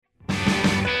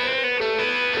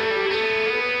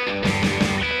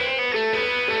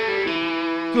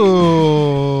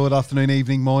Good afternoon,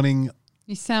 evening, morning.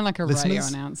 You sound like a listeners.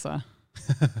 radio announcer.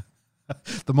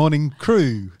 The morning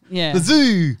crew. Yeah. The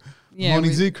zoo. Yeah,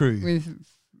 morning with- zoo crew. With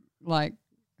like,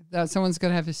 someone's got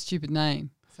to have a stupid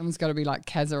name. Someone's got to be like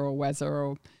Kazza or Wazza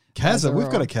or Kazza. We've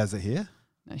got a or- Kazza here.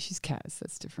 No, she's Kaz.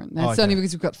 That's different. That's okay. only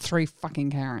because we've got 3 fucking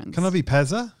Karens. Can I be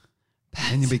Pazza?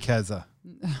 And you be Kazza.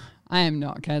 I am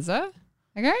not Kazza.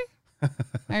 Okay?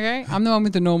 Okay? I'm the one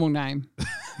with the normal name.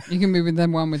 You can be with the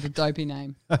one with the dopey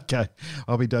name. Okay,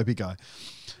 I'll be Dopey Guy.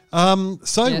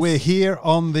 So Yes. we're here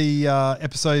on the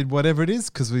episode, whatever it is,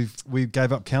 because we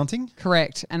gave up counting.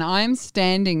 Correct. And I am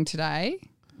standing today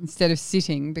instead of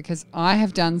sitting because I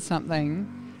have done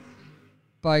something.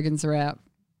 Bogans are out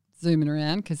zooming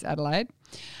around because Adelaide.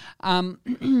 You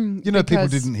know, people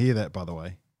because- didn't hear that, by the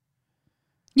way.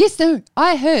 Yes, no.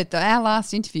 I heard that our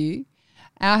last interview,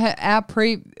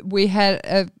 we had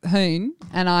a hoon,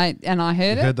 and I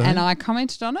heard You heard it, the and hoon? I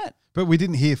commented on it. But we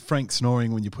didn't hear Frank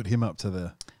snoring when you put him up to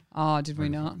the... Oh, did we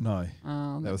not? No,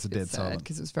 Oh, that was a dead silent.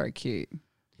 because it was very cute.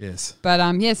 Yes. But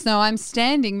yes, no, I'm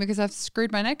standing because I've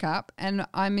screwed my neck up, and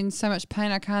I'm in so much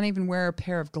pain I can't even wear a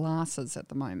pair of glasses at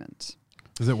the moment.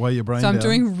 Does it weigh your brain So I'm down?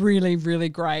 doing really, really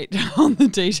great on the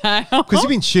detail. Because you've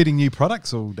been shooting new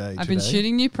products all day I've been today.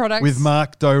 shooting new products With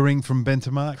Mark Doring from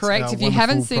Bentamarx. Correct. our If you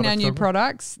haven't wonderful seen our new product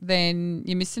products, then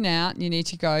you're missing out. You need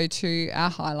to go to our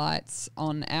highlights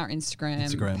on our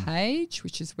Instagram page,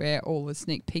 which is where all the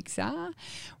sneak peeks are.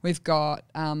 We've got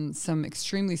some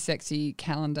extremely sexy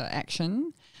calendar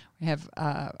action. We have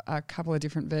a couple of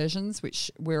different versions, which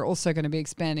we're also going to be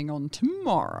expanding on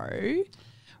tomorrow,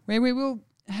 where we will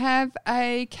have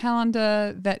a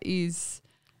calendar that is,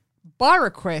 by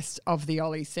request of the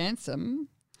Ollie Sansom,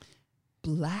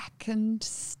 blackened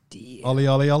steel. Ollie,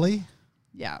 Ollie, Ollie.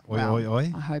 Yeah, Oi, well, oi,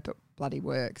 oi. I hope it bloody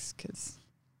works because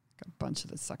got a bunch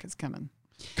of the suckers coming.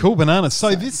 Cool bananas.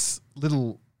 So this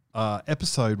little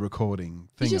episode recording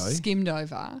You thingo. just skimmed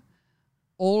over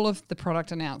all of the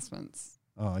product announcements.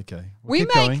 Oh, okay. We Keep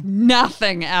make going.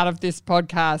 nothing out of this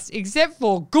podcast except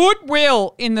for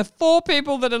goodwill in the 4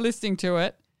 people that are listening to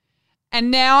it.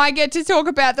 And now I get to talk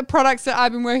about the products that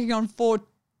I've been working on for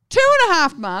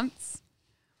 2.5 months.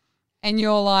 And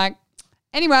you're like,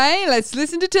 anyway, let's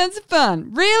listen to Tons of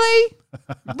Fun. Really?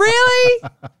 Really?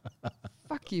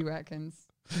 Fuck you, Atkins.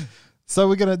 So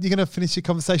you're gonna finish your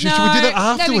conversation. Should we do that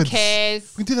afterwards? Nobody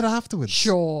cares. We can do that afterwards.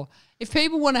 Sure. If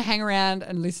people want to hang around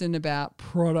and listen about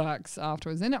products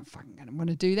afterwards, they're not fucking going to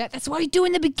want to do that. That's what we do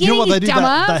in the You beginning, know what they do?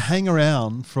 dumbass. They hang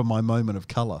around for my moment of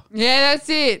colour. Yeah, that's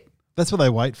it. That's what they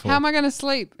wait for. How am I going to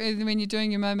sleep when you're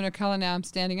doing your moment of colour now I'm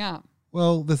standing up?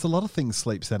 Well, there's a lot of things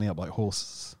sleep standing up, like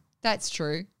horses. That's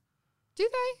true. Do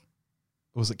they?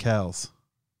 Or was it cows?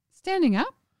 Standing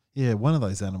up? Yeah, one of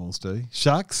those animals do.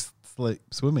 Sharks sleep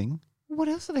swimming. What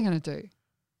else are they going to do?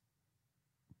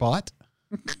 Bite.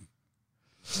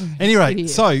 Anyway, Idiot.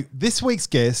 so this week's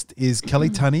guest is Kelly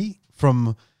Tunney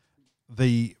from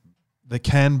the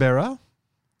Canberra,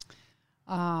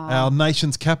 our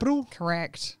nation's capital,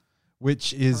 Correct.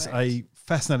 which is a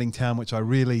fascinating town, which I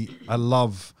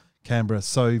love Canberra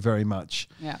so very much.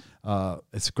 Yeah.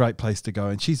 It's a great place to go.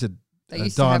 And she's They a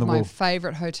used to die in have the my wool.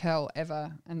 favourite hotel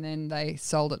ever, and then they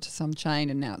sold it to some chain,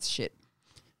 and now it's shit.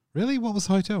 Really? What was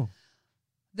the hotel?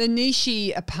 The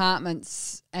Nishi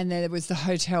Apartments, and there was the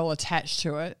hotel attached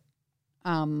to it.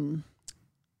 Oh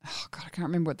God, I can't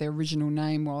remember what the original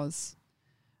name was.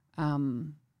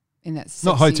 In that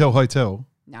Not sexy- hotel.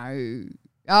 No.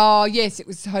 Oh yes, it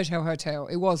was Hotel.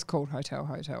 It was called Hotel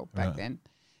back Right. then.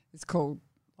 It's called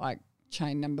like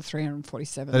chain number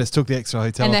 347. They just took the extra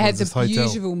hotel. And they off had of the this hotel.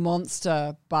 beautiful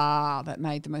monster bar that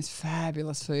made the most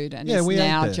fabulous food, and Yeah, it's we ate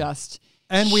now there. just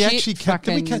And we shit actually did we catch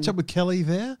fucking- up with Kelly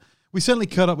there? We certainly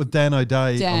caught up with Dan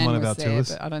O'Day Dan on one of was our there, tours.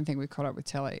 but I don't think we caught up with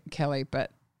Kelly.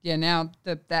 But yeah, now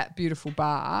that beautiful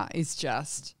bar is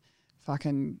just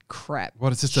fucking crap.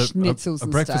 What, it's just a Schnitzels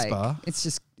and breakfast steak. bar? It's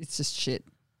just shit.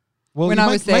 Well, when it I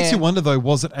makes was there- you wonder though,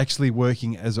 was it actually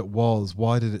working as it was?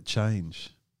 Why did it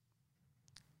change?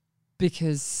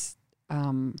 Because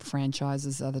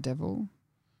franchises are the devil.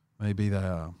 Maybe they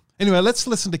are. Anyway, let's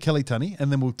listen to Kelly Tunney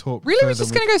and then we'll talk. Really, we're further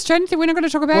just with- going to go straight into. We're not going to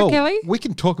talk about Well, Kelly. We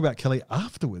can talk about Kelly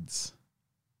afterwards.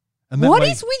 And that What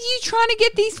way- is with you trying to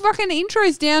get these fucking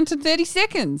intros down to 30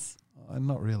 seconds?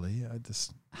 Not really. I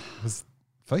just was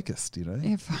focused, you know.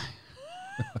 If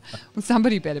well,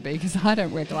 somebody better be, because I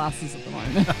don't wear glasses at the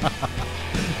moment.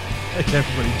 Okay,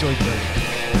 everybody, enjoy Kelly.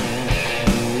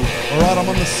 All right, I'm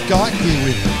on the Skype here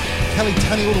with Kelly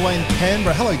Tunney all the way in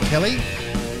Canberra. Hello, Kelly.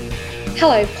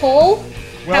 Hello, Paul.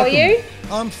 How are Welcome. you?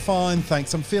 I'm fine,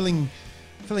 thanks. I'm feeling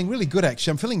really good,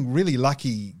 actually. I'm feeling really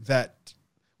lucky that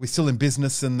we're still in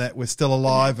business and that we're still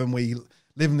alive and we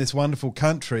live in this wonderful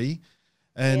country,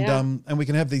 and we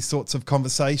can have these sorts of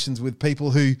conversations with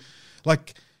people who,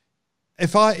 like,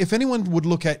 if anyone would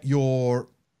look at your,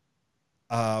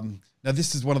 now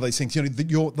this is one of those things, you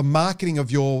know, the marketing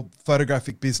of your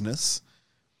photographic business,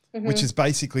 which is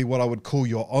basically what I would call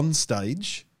your on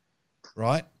stage,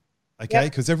 right? Okay,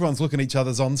 because everyone's looking at each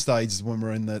other's on stages when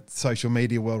we're in the social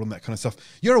media world and that kind of stuff.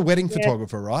 You're a wedding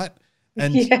photographer, right?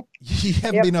 And you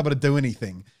haven't been able to do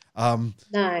anything.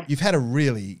 No. You've had a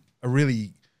really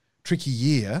tricky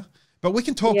year, but we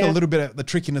can talk a little bit about the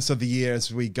trickiness of the year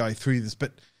as we go through this.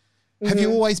 But have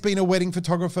you always been a wedding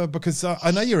photographer? Because I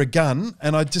know you're a gun,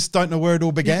 and I just don't know where it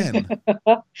all began.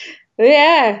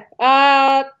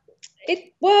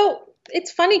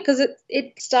 It's funny because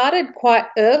it started quite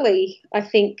early, I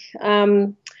think.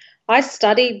 I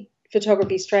studied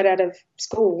photography straight out of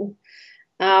school,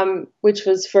 which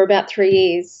was for about 3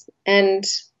 years, and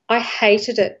I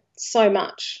hated it so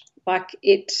much. Like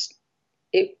it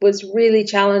was really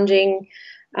challenging.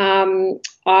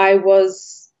 I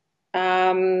was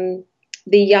the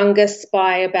youngest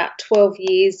by about 12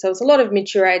 years, so it was a lot of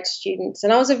mature age students,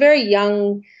 and I was a very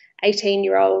young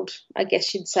 18-year-old, I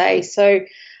guess you'd say. So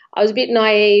I was a bit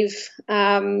naive,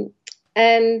 and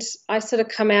I sort of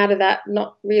come out of that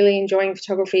not really enjoying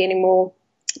photography anymore.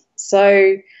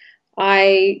 So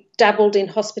I dabbled in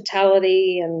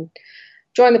hospitality and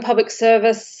joined the public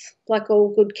service like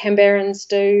all good Canberrans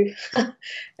do.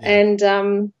 And,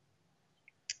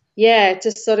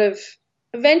 just sort of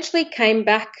eventually came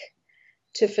back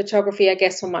to photography, I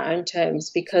guess, on my own terms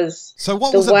because So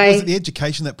what was it? Was it the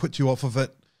education that put you off of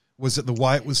it? Was it the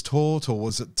way it was taught, or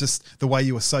was it just the way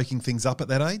you were soaking things up at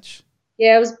that age?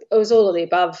 Yeah, it was all of the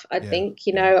above, I think.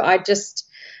 You know, I just,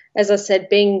 as I said,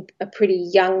 being a pretty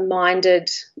young-minded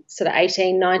sort of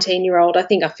 18, 19-year-old, I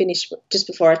think I finished just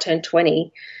before I turned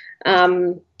 20.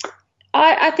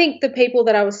 I think the people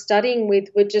that I was studying with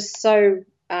were just so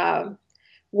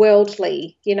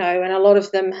worldly, you know, and a lot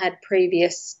of them had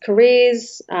previous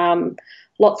careers,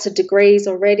 lots of degrees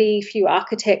already, few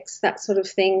architects, that sort of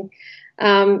thing.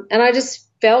 And I just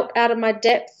felt out of my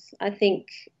depth. I think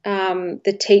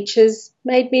the teachers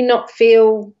made me not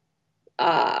feel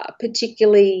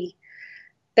they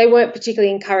weren't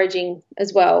particularly encouraging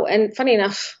as well. And funny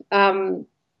enough,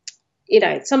 you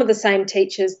know, some of the same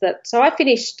teachers so I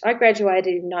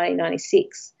graduated in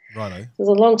 1996. Righto. It was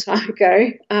a long time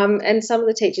ago. And some of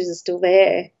the teachers are still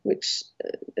there, which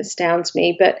astounds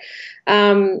me. But,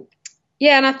 and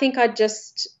I think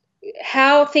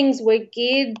how things were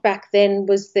geared back then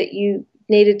was that you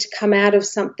needed to come out of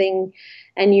something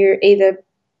and you're either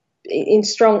in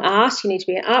strong art, you need to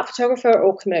be an art photographer,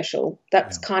 or commercial.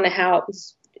 That's kind of how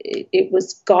it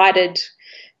was guided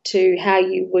to how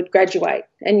you would graduate.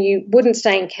 And you wouldn't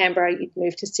stay in Canberra, you'd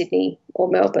move to Sydney or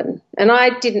Melbourne. And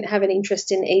I didn't have an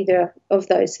interest in either of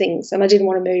those things, and I didn't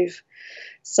want to move.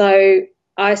 So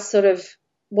I sort of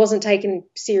wasn't taken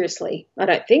seriously, I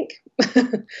don't think.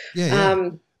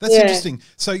 That's interesting.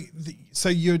 So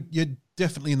you're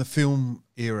definitely in the film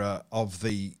era of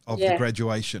the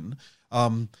graduation.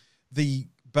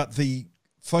 But the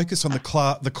focus on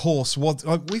the course was,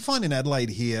 we find in Adelaide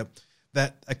here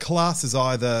that a class is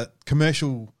either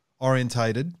commercial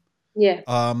orientated,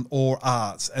 or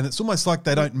arts, and it's almost like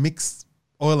they don't mix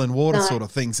oil and water sort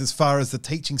of things as far as the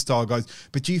teaching style goes.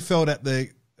 But you felt at the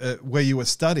where you were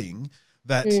studying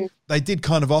that they did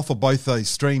kind of offer both those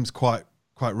streams quite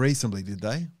reasonably, did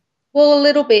they? Well, a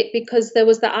little bit, because there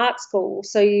was the art school.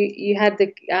 So you had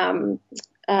the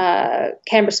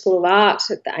Canberra School of Art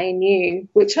at the ANU,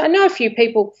 which I know a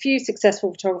few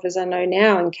successful photographers I know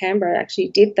now in Canberra actually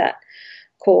did that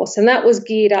course, and that was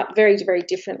geared up very, very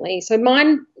differently. So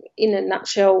mine, in a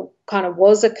nutshell, kind of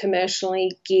was a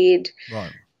commercially geared,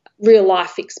 real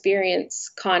life experience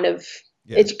kind of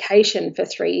education for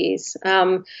 3 years.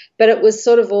 But it was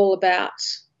sort of all about,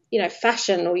 you know,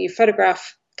 fashion, or you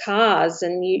photograph cars,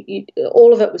 and you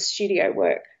all of it was studio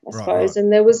work, I suppose.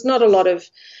 And there was not a lot of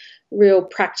real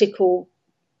practical.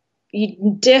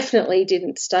 You definitely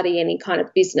didn't study any kind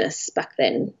of business back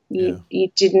then.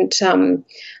 You didn't. I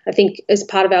think as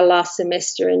part of our last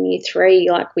semester in year 3,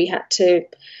 like, we had to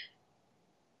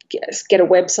get a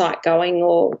website going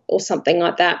or something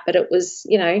like that. But it was,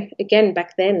 you know, again,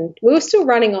 back then we were still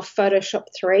running off Photoshop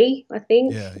 3, I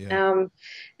think.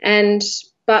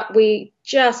 But we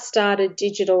just started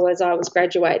digital as I was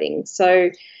graduating.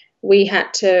 So we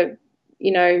had to,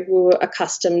 you know, we were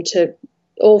accustomed to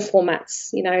all formats,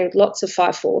 you know, lots of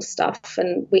 5:4 stuff,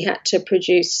 and we had to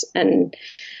produce and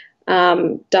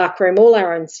darkroom all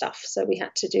our own stuff. So we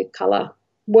had to do colour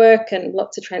work and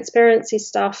lots of transparency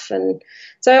stuff. And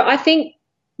so I think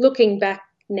looking back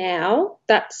now,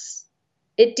 that's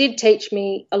it did teach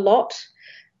me a lot,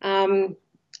 like,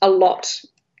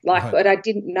 but I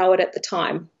didn't know it at the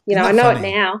time. You know, I know it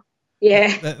now.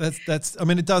 Yeah. That's. I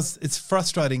mean, it does. It's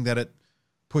frustrating that it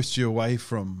pushed you away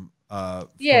from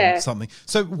something.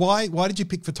 So why did you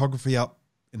pick photography up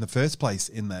in the first place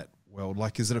in that world?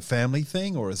 Like, is it a family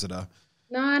thing or is it a?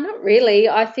 No, not really.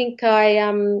 I think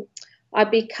I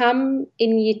become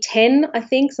in year 10, I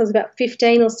think. So I was about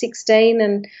 15 or 16,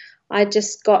 and I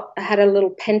had a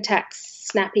little Pentax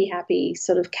snappy happy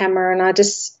sort of camera, and I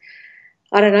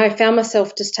don't know, found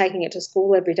myself just taking it to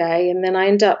school every day, and then I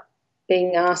ended up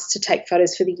being asked to take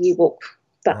photos for the yearbook.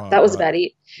 That was about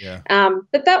it. Yeah.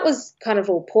 But that was kind of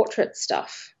all portrait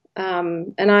stuff.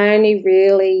 And I only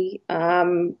really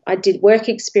I did work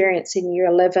experience in year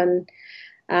 11,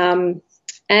 and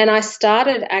I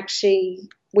started actually.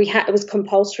 It was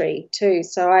compulsory too,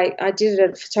 so I did it at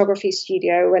a photography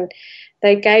studio, and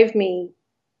they gave me,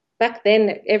 back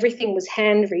then everything was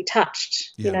hand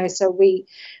retouched, you know, so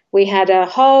we had a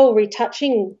whole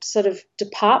retouching sort of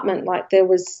department, like there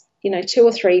was, you know, 2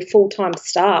 or 3 full-time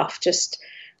staff just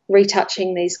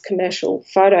retouching these commercial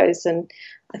photos, and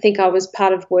I think I was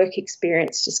part of work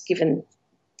experience just given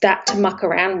that to muck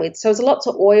around with. So it was lots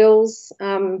of oils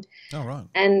and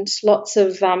lots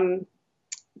of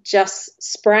just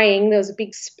spraying. There was a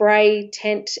big spray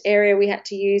tent area we had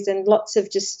to use, and lots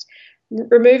of just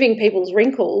removing people's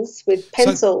wrinkles with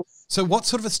pencils. So what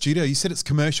sort of a studio? You said it's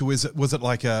commercial. Was it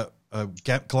like a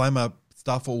glamour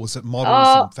stuff, or was it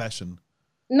models and fashion?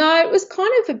 No, it was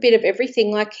kind of a bit of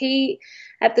everything. Like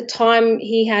at the time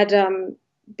he had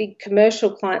big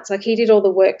commercial clients. Like he did all the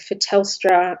work for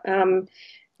Telstra.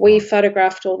 We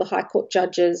photographed all the High Court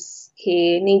judges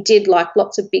here, and he did like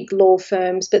lots of big law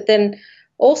firms, but then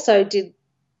also did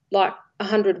like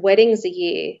 100 weddings a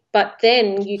year. But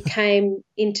then you came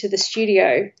into the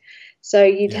studio, so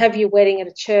you'd have your wedding at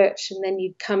a church, and then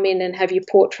you'd come in and have your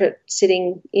portrait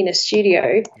sitting in a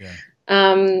studio.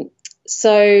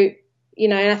 So, you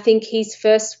know, and I think his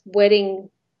first wedding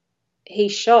he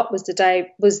shot was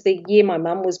the year my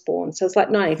mum was born, so it was like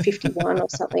 1951 or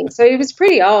something. So he was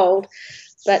pretty old.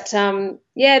 But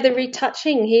the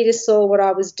retouching, he just saw what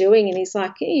I was doing, and he's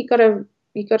like, you got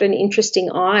an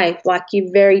interesting eye, like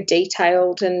you're very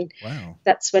detailed, and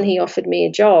that's when he offered me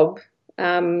a job,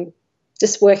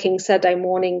 just working Saturday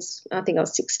mornings. I think I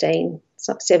was 16,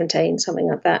 17, something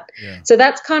like that. So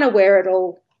that's kind of where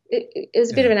it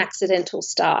was a bit of an accidental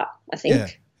start, I think. Yeah.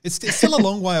 It's still a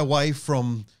long way away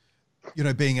from, you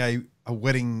know, being a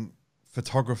wedding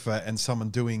photographer and someone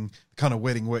doing the kind of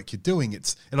wedding work you're doing.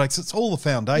 It's all the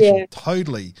foundation,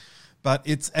 totally. But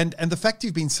and the fact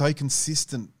you've been so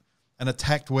consistent and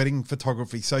attacked wedding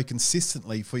photography so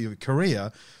consistently for your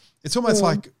career, it's almost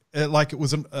like it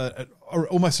was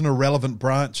almost an irrelevant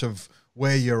branch of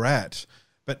where you're at.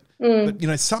 But you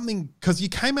know, something, because you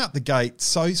came out the gate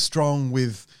so strong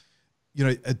with, you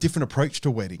know, a different approach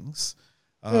to weddings.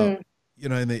 You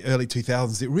know, in the early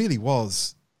 2000s, it really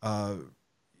was,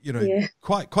 you know,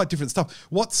 quite different stuff.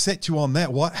 What set you on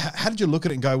that? How did you look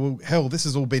at it and go, well, hell, this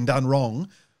has all been done wrong.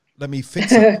 Let me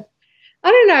fix it.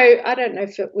 I don't know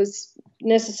if it was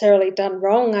necessarily done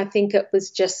wrong. I think it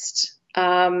was just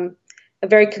a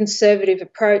very conservative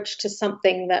approach to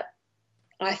something that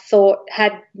I thought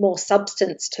had more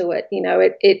substance to it. You know,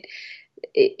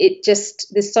 it just,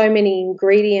 there's so many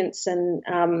ingredients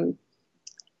and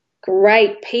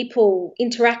great people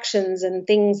interactions and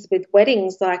things with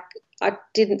weddings. Like, I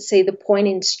didn't see the point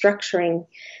in structuring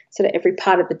sort of every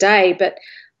part of the day. But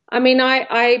I mean,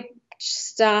 I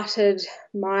started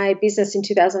my business in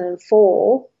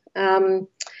 2004, and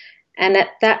at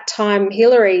that time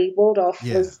Hilary Waldorf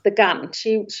was the gun.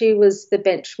 She was the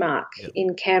benchmark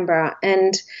in Canberra,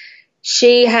 and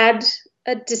she had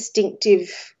a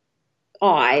distinctive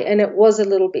eye, and it was a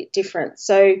little bit different.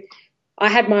 So I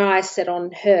had my eyes set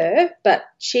on her, but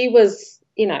she was,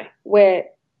 you know, we're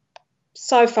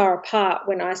so far apart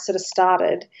when I sort of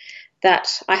started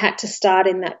that I had to start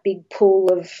in that big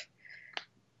pool of,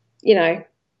 you know,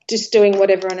 just doing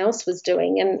what everyone else was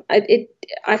doing. And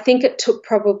I think it took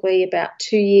probably about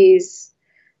 2 years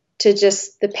to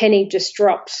the penny just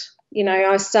dropped. You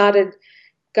know, I started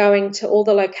going to all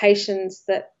the locations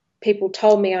that people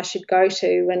told me I should go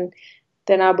to, and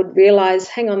then I would realise,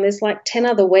 hang on, there's like 10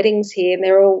 other weddings here, and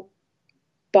they're all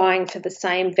buying for the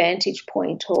same vantage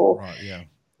point, or,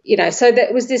 you know, so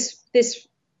that was this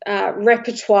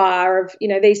repertoire of, you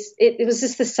know, these. It was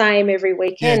just the same every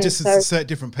weekend. Yeah, just so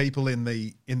different people in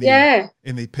the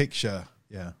picture.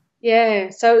 Yeah. Yeah.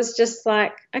 So it was just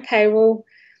like, okay, well,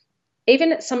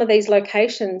 even at some of these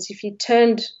locations, if you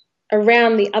turned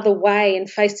around the other way and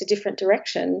faced a different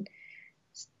direction,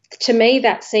 to me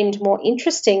that seemed more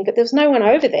interesting, but there was no one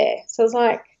over there. So I was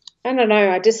like, I don't know,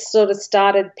 I just sort of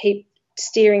started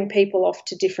steering people off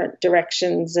to different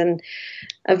directions, and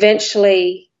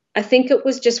eventually I think it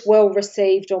was just well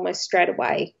received almost straight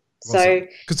away. So,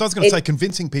 because I was going to say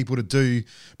convincing people to do,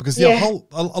 because a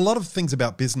lot of things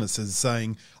about business is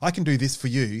saying, I can do this for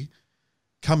you,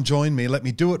 come join me, let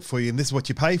me do it for you, and this is what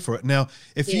you pay for it. Now,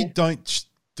 if you don't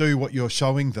do what you're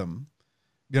showing them,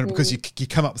 you know, because you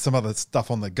come up with some other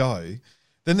stuff on the go,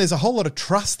 then there's a whole lot of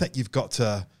trust that you've got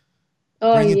to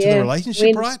bring into the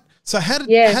relationship, right? So how do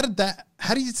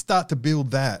you start to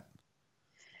build that?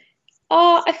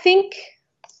 Oh, I think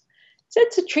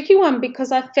it's a tricky one,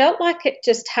 because I felt like it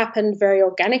just happened very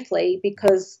organically,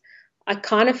 because I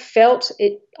kind of felt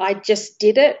it. I just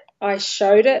did it. I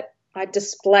showed it. I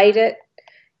displayed it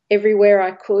everywhere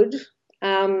I could.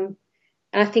 And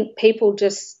I think people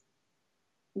just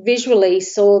visually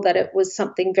saw that it was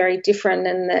something very different,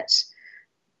 and that,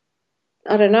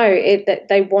 I don't know, that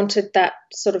they wanted that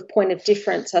sort of point of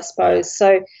difference, I suppose.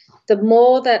 So the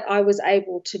more that I was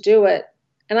able to do it,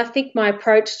 and I think my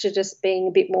approach to just being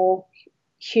a bit more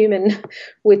human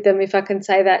with them, if I can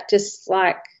say that, just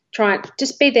like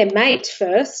just be their mate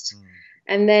first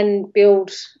and then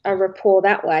build a rapport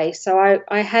that way. So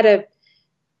I had a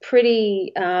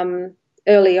pretty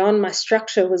early on, my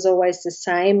structure was always the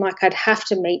same. Like, I'd have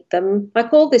to meet them.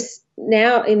 Like, all this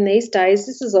now in these days,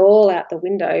 this is all out the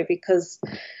window, because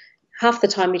half the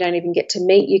time you don't even get to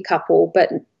meet your couple. But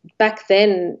back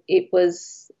then it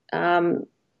was an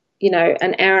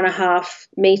hour and a half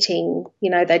meeting.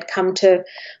 They'd come to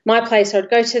my place, I'd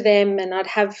go to them, and I'd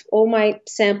have all my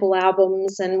sample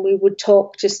albums, and we would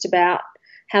talk just about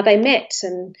how they met,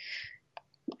 and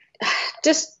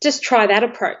just try that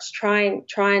approach. Try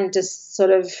and just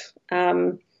sort of,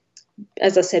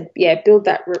 as I said, build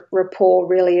that rapport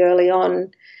really early on.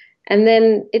 And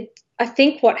then I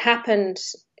think what happened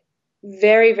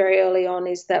very, very early on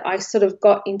is that I sort of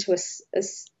got into a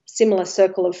similar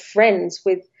circle of friends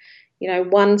with,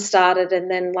 one started and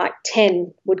then like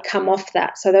 10 would come off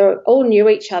that. So they all knew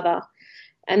each other,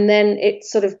 and then it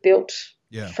sort of built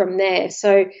from there.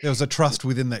 So there was a trust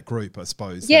within that group, I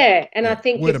suppose. I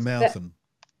think word of mouth.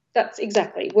 That's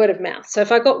exactly, word of mouth. So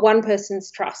if I got one person's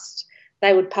trust,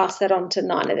 they would pass that on to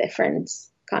 9 of their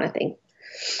friends, kind of thing.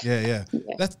 Yeah.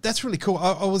 That's really cool.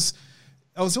 I was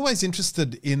always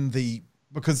interested in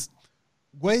because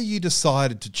where you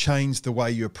decided to change the way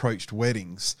you approached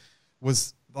weddings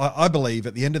was, I believe,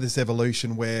 at the end of this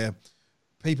evolution where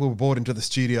people were brought into the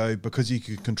studio because you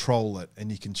could control it and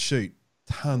you can shoot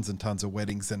tons and tons of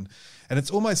weddings, and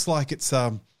it's almost like it's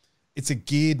a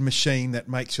geared machine that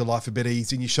makes your life a bit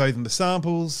easy, and you show them the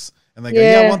samples and they go,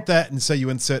 I want that, and so you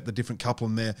insert the different couple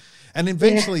in there, and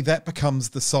eventually that becomes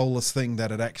the soulless thing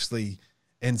that it actually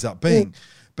ends up being.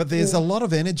 But there's a lot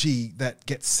of energy that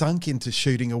gets sunk into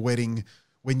shooting a wedding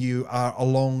when you are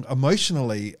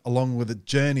emotionally along with the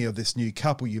journey of this new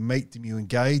couple. You meet them, you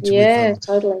engage with them. Yeah,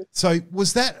 totally. So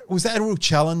was that a real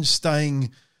challenge,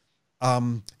 staying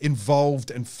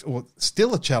involved, or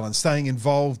still a challenge, staying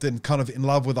involved and kind of in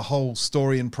love with the whole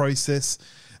story and process,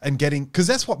 and because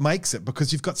that's what makes it,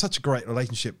 because you've got such a great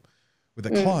relationship with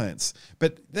the clients,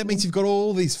 but that means you've got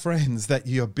all these friends that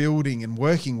you're building and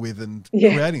working with and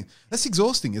creating. That's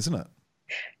exhausting, isn't it?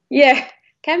 Yeah,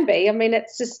 can be. I mean,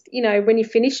 it's just, when you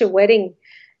finish a wedding,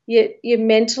 you're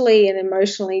mentally and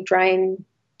emotionally drained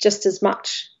just as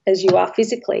much as you are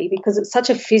physically, because it's such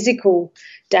a physical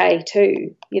day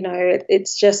too.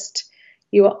 It's just,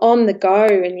 you are on the go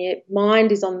and your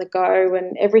mind is on the go,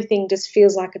 and everything just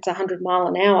feels like it's 100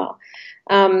 miles an hour.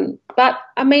 But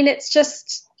I mean, it's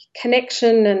just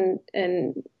connection,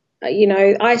 and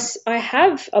I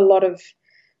have a lot of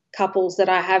couples that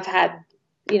I have had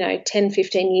 10,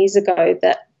 15 years ago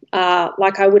that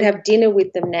like I would have dinner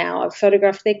with them now. I've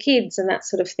photographed their kids and that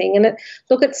sort of thing. And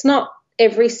it's not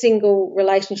every single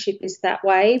relationship is that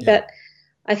way, but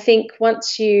I think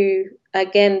once you,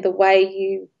 again, the way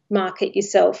you market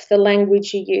yourself, the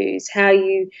language you use, how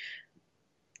you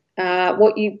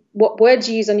what words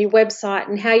you use on your website,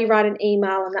 and how you write an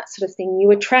email and that sort of thing,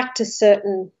 you attract a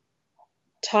certain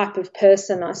type of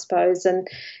person, I suppose. And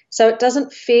so it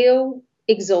doesn't feel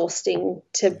exhausting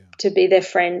to be their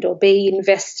friend or be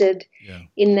invested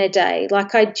in their day.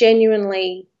 Like, I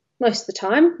genuinely, most of the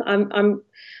time,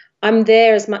 I'm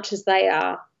there as much as they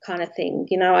are, kind of thing.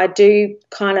 I do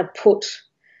kind of put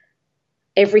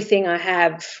everything I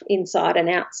have inside and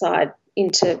outside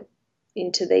into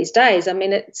these days. I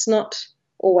mean, it's not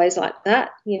always like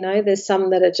that. There's some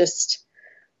that are just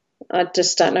I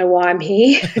just don't know why I'm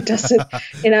here. It doesn't,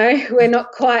 we're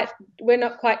not quite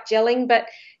gelling. But,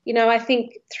 I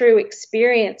think through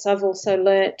experience, I've also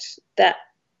learnt that,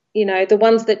 the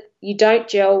ones that you don't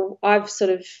gel, I've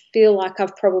sort of feel like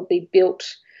I've probably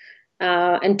built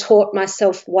and taught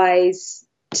myself ways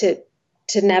to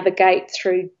navigate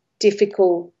through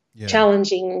difficult,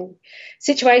 challenging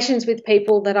situations with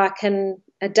people that I can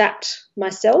adapt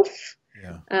myself.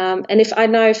 Yeah. And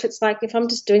if it's like, if I'm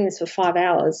just doing this for 5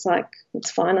 hours, like,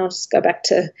 it's fine. I'll just go back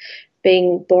to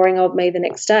being boring old me the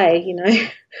next day,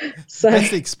 So that's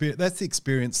the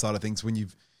experience side of things when you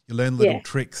learn little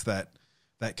tricks that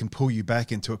can pull you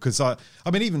back into it. Because I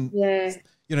mean, even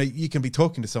you can be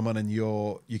talking to someone and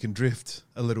you can drift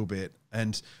a little bit,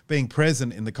 and being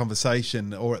present in the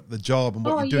conversation or at the job and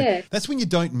what you're doing. Yeah. That's when you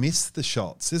don't miss the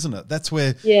shots, isn't it? That's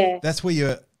where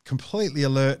you're completely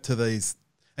alert to these.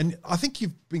 And I think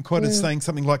you've been quoted as saying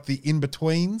something like the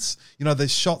in-betweens, the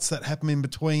shots that happen in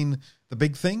between the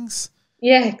big things.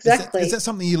 Yeah, exactly. Is that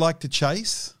something you like to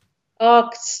chase? Oh,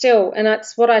 still. And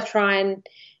that's what I try and,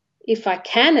 if I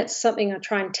can, it's something I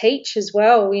try and teach as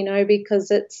well,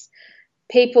 because it's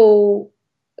people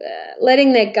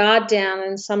letting their guard down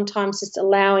and sometimes just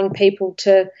allowing people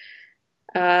to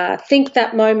think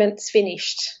that moment's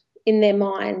finished in their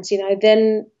minds,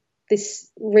 then this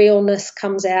realness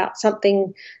comes out,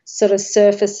 something sort of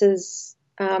surfaces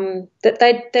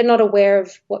that they're not aware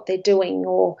of what they're doing,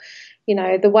 or,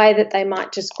 the way that they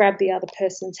might just grab the other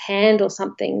person's hand or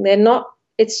something. They're not,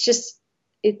 it's just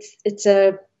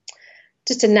a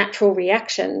natural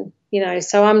reaction,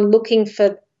 so I'm looking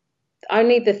for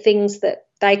only the things that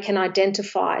they can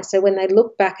identify. So when they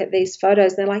look back at these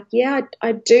photos, they're like, yeah,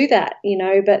 I do that,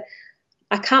 but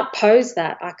I can't pose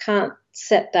that. I can't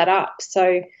set that up.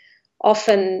 So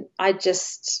often I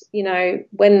just,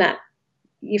 when that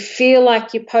you feel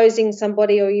like you're posing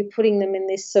somebody or you're putting them in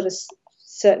this sort of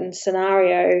certain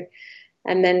scenario,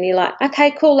 and then you're like,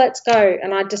 okay, cool, let's go.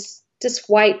 And I just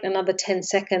wait another 10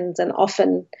 seconds, and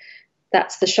often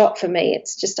that's the shot for me.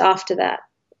 It's just after that,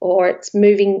 or it's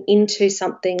moving into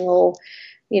something, or,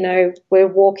 we're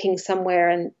walking somewhere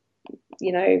and,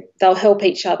 they'll help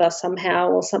each other somehow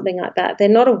or something like that. They're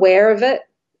not aware of it,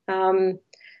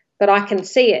 but I can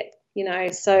see it.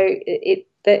 So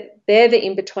they're the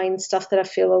in-between stuff that I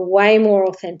feel are way more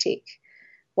authentic,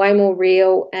 way more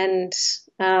real. And,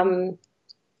 I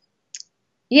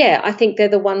think they're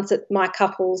the ones that my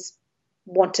couples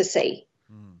want to see,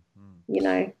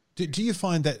 Do you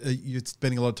find that you're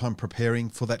spending a lot of time preparing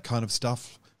for that kind of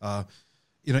stuff,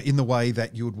 in the way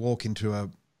that you would walk into a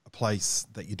place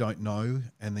that you don't know,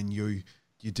 and then you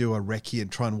do a recce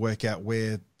and try and work out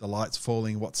where the light's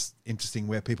falling, what's interesting,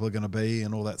 where people are going to be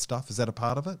and all that stuff? Is that a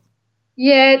part of it?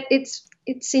 Yeah, it's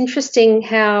interesting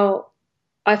how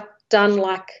I've done,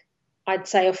 like, I'd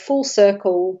say a full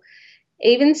circle,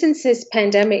 even since this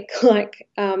pandemic.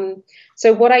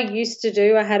 So what I used to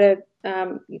do, I had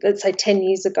let's say 10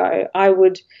 years ago, I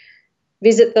would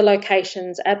visit the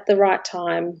locations at the right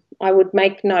time. I would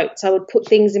make notes. I would put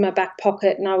things in my back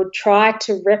pocket, and I would try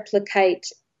to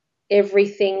replicate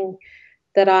everything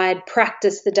that I had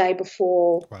practiced the day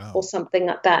before. Wow. Or something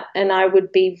like that. And I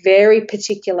would be very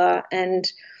particular, and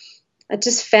I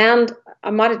just found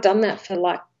I might have done that for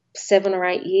like 7 or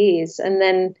 8 years, and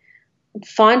then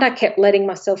find I kept letting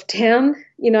myself down,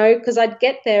 because I'd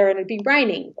get there and it'd be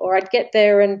raining, or I'd get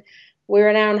there and we're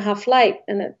an hour and a half late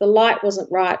and the light wasn't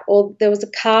right, or there was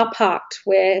a car parked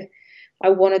where I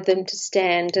wanted them to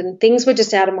stand, and things were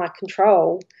just out of my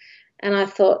control. And I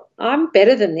thought, I'm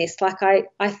better than this. Like,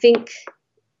 I think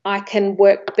I can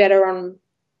work better on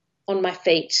my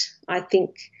feet. I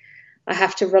think I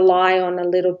have to rely on a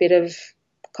little bit of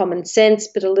common sense,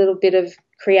 but a little bit of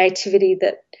creativity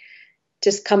that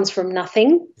just comes from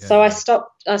nothing. Yeah. So I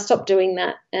stopped doing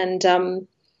that. And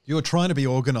you were trying to be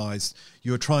organised.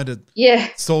 You were trying to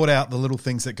sort out the little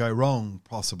things that go wrong,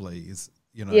 possibly.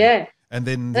 Yeah. And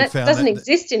then that doesn't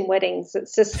exist in weddings.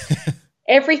 It's just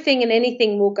everything and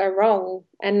anything will go wrong.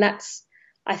 And that's,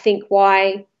 I think,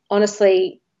 why,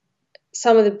 honestly,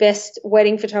 some of the best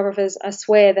wedding photographers, I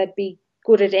swear they'd be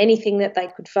good at anything that they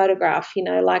could photograph,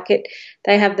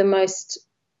 they have the most,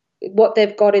 what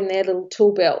they've got in their little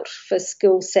tool belt for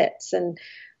skill sets, and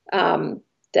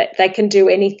that they can do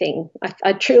anything.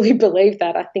 I truly believe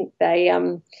that. I think they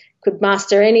could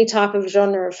master any type of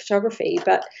genre of photography.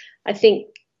 But I think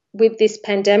with this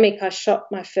pandemic, I shot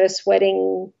my first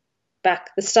wedding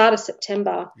back the start of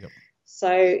September. Yep.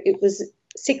 So it was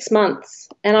 6 months,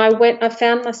 and I went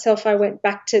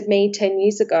back to me 10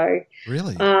 years ago.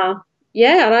 Really?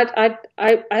 Yeah, and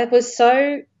I was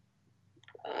so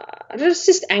I was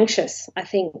just anxious, I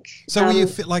think. So you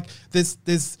feel like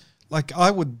there's like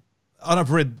I've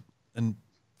read, and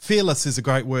fearless is a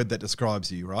great word that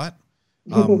describes you, right?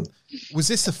 Was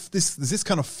this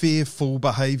kind of fearful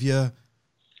behaviour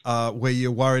where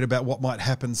you're worried about what might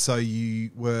happen, so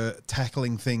you were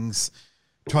tackling things,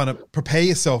 trying to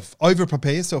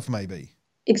over-prepare yourself maybe?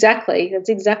 Exactly. That's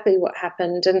exactly what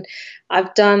happened. And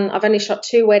I've only shot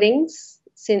 2 weddings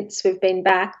since we've been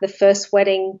back. The first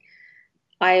wedding,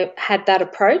 I had that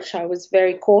approach. I was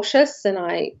very cautious, and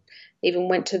I even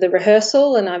went to the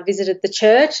rehearsal, and I visited the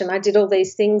church, and I did all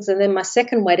these things. And then my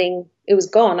second wedding, it was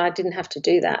gone. I didn't have to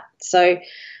do that. So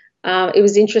it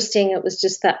was interesting. It was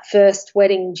just that first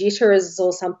wedding jitters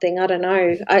or something. I don't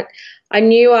know. I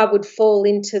knew I would fall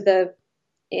into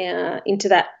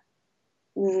that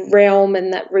realm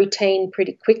and that routine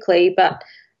pretty quickly, but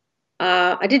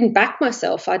I didn't back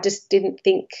myself. I just didn't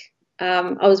think.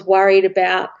 I was worried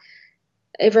about,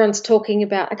 everyone's talking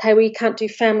about, okay, well, you can't do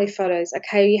family photos.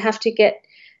 Okay, you have to get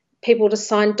people to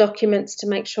sign documents to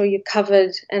make sure you're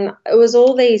covered. And it was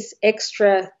all these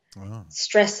extra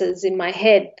stresses in my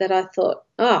head that I thought,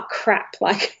 oh, crap,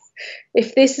 like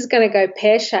if this is going to go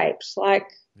pear-shaped, like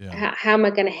how am I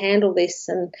going to handle this?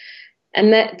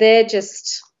 And that they're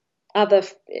just other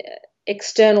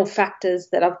external factors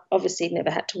that I've obviously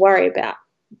never had to worry about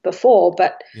before,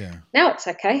 but now it's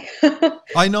okay.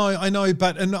 I know,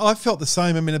 but I felt the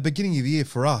same. I mean, at the beginning of the year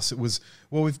for us, it was,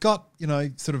 well, we've got,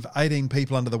 sort of 18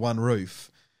 people under the one roof.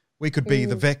 We could be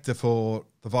the vector for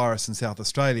the virus in South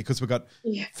Australia, because we've got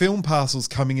film parcels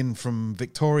coming in from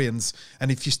Victorians,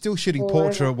 and if you're still shooting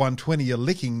Portrait at 120, you're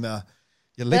licking the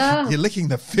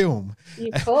film.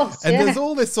 Of course, and there's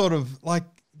all this sort of like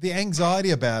the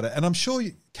anxiety about it, and I'm sure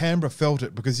Canberra felt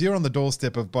it, because you're on the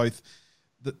doorstep of both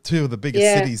the 2 of the biggest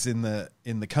cities in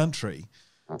the country,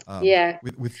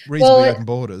 with reasonably open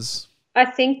borders. I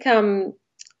think in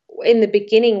the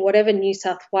beginning, whatever New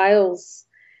South Wales,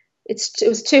 it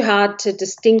was too hard to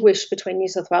distinguish between New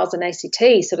South Wales and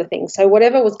ACT sort of thing. So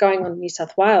whatever was going on in New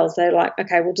South Wales, they're like,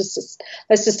 okay,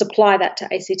 let's just apply that to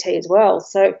ACT as well.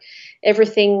 So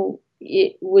everything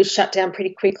was shut down pretty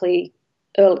quickly,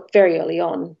 very early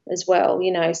on as well.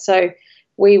 So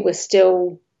we were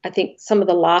still, I think some of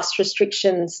the last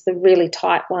restrictions, the really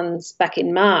tight ones back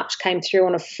in March, came through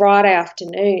on a Friday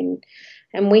afternoon,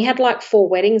 and we had like 4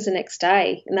 weddings the next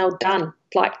day, and they were done,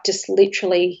 like just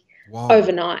literally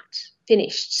overnight,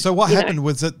 finished. So what happened?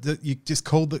 Was it that you just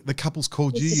called the couples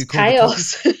called you? You called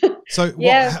chaos. The couples?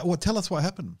 So tell us what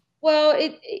happened. Well,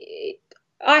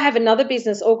 I have another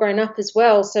business all grown up as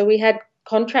well, so we had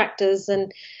contractors,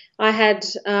 and I had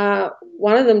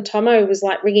one of them, Tomo, was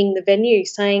like ringing the venue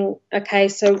saying, okay,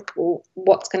 so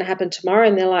what's going to happen tomorrow?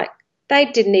 And they're like, they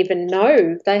didn't even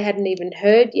know. They hadn't even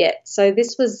heard yet. So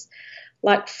this was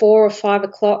like 4 or 5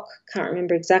 o'clock, can't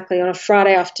remember exactly, on a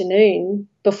Friday afternoon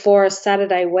before a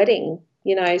Saturday wedding,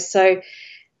 So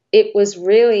it was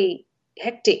really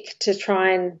hectic to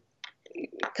try and,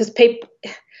 because people,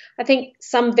 I think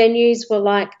some venues were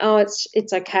like, oh,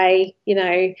 it's okay,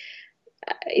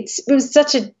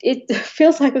 it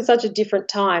feels like it was such a different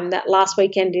time, that last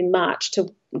weekend in March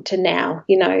to now.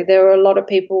 There were a lot of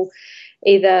people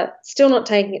either still not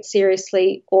taking it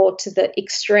seriously, or to the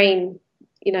extreme,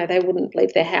 they wouldn't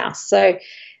leave their house. So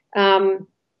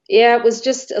it was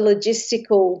just a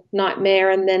logistical nightmare.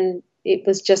 And then it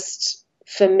was just,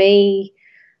 for me,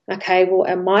 okay, well,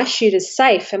 are my shooters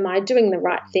safe? Am I doing the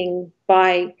right thing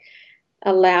by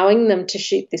allowing them to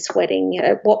shoot this wedding?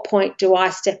 At what point do I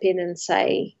step in and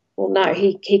say, well, no,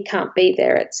 he can't be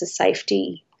there. It's a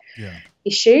safety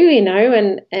issue,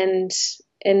 and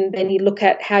then you look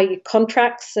at how your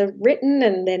contracts are written,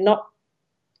 and they're not,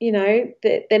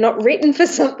 they're not written for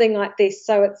something like this.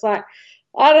 So it's like,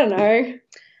 I don't know.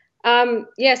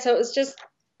 So it was just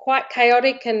quite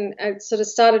chaotic, and I sort of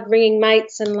started ringing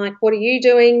mates and like, what are you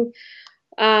doing?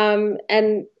 And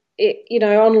it,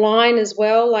 online as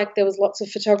well, like there was lots of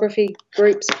photography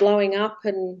groups blowing up,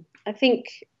 and I think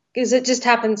because it just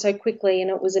happened so quickly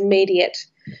and it was immediate,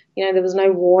 there was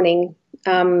no warning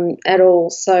at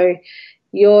all. So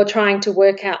you're trying to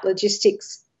work out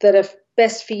logistics that are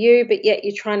best for you, but yet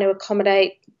you're trying to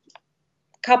accommodate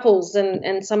couples,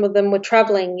 and some of them were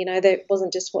travelling, that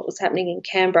wasn't just what was happening in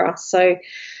Canberra. So,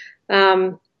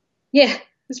 it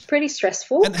was pretty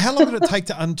stressful. And how long did it take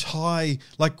to untie,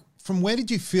 like, from where did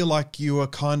you feel like you were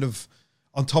kind of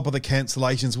on top of the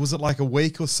cancellations? Was it like a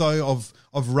week or so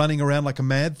of running around like a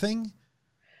mad thing?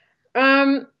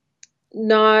 No,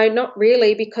 not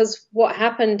really, because what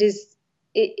happened is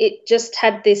it just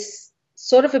had this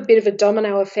sort of a bit of a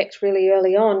domino effect really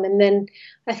early on, and then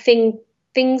I think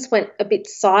things went a bit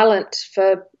silent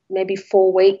for maybe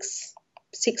 4 weeks,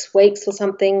 6 weeks or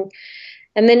something.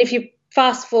 And then if you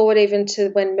fast forward even to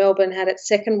when Melbourne had its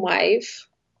second wave,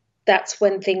 that's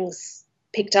when things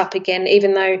picked up again.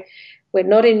 Even though we're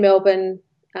not in Melbourne,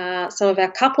 some of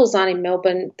our couples aren't in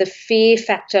Melbourne, the fear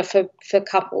factor for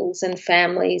couples and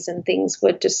families and things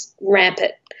were just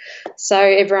rampant. So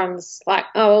everyone's like,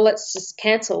 oh, well, let's just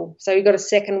cancel. So we got a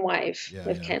second wave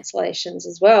of cancellations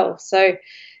as well. So,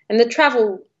 and the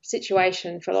travel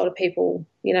situation for a lot of people,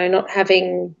 you know, not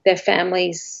having their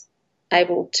families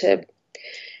able to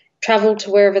travel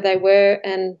to wherever they were.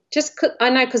 And just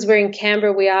I know because we're in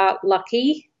Canberra, we are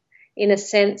lucky in a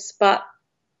sense, but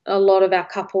a lot of our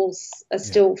couples are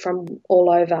still from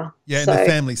all over. Yeah, so, and the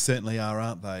families certainly are,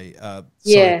 aren't they?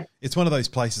 So it's one of those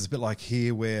places, a bit like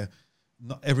here, where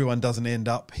not everyone doesn't end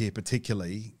up here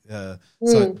particularly. So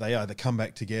they either come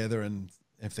back together, and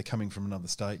if they're coming from another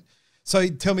state. So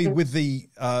tell me, with the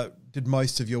did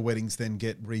most of your weddings then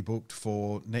get rebooked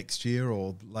for next year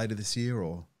or later this year,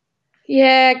 or?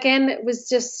 Yeah, again, it was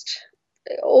just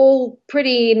all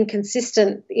pretty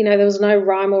inconsistent. You know, there was no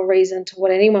rhyme or reason to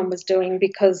what anyone was doing,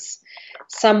 because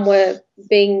some were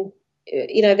being,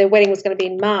 you know, their wedding was going to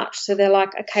be in March. So they're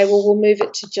like, okay, well, we'll move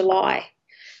it to July.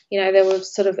 You know, there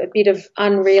was sort of a bit of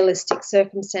unrealistic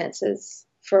circumstances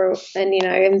and, you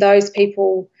know, and those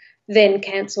people then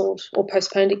cancelled or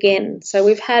postponed again. So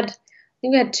I think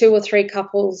we had 2 or 3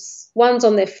 couples. One's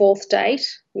on their 4th date,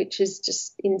 which is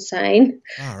just insane.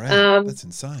 Oh, right. That's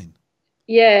insane.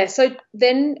 Yeah, so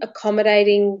then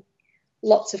accommodating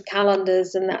lots of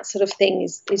calendars and that sort of thing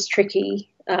is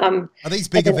tricky. Are these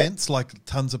big events, like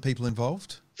tons of people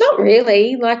involved? Not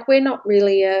really. Like, we're not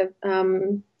really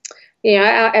you know,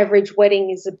 our average wedding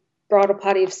is a bridal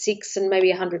party of 6 and maybe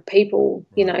 100 people,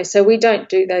 you know, so we don't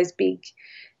do those big,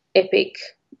 epic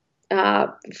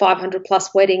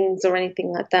 500-plus weddings or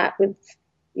anything like that with,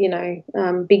 you know,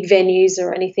 big venues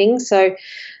or anything. So,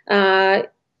 yeah,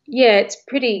 it's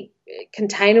pretty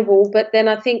containable, but then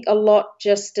I think a lot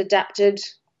just adapted.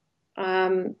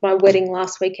 My wedding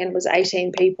last weekend was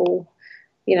 18 people,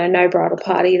 you know, no bridal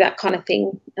party, that kind of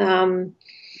thing. And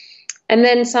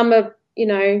then some are, you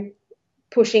know,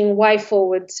 pushing way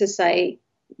forward to, say,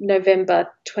 November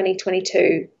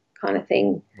 2022 kind of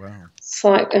thing. Wow. It's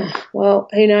like, well,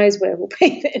 who knows where we'll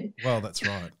be then. Well, that's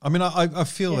right. I mean, I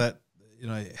feel that, you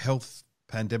know, health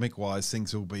pandemic-wise,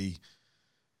 things will be,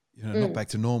 you know, not back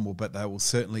to normal, but they will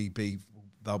certainly be,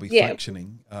 they'll be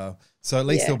functioning. So at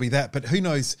least there'll be that. But who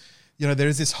knows, you know, there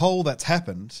is this hole that's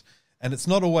happened, and it's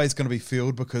not always going to be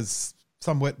filled, because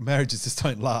some marriages just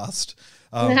don't last.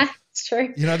 It's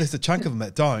true. You know, there's a chunk of them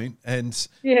that don't, and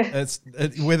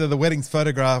whether the wedding's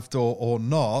photographed or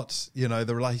not, you know,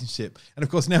 the relationship. And of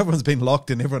course, now everyone's been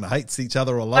locked and everyone hates each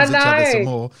other or loves each other some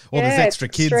more, or there's extra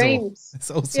kids, or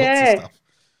it's all sorts of stuff.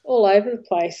 All over the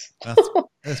place.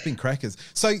 That's been crackers.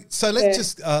 So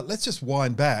let's just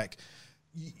wind back.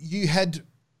 You had,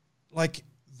 like,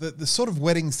 the sort of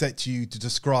weddings that you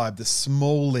described, the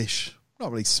smallish,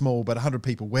 not really small, but 100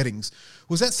 people weddings.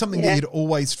 Was that something that you'd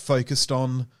always focused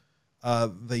on?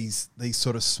 These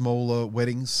sort of smaller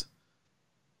weddings?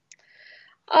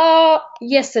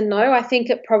 Yes and no. I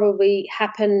think it probably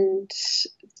happened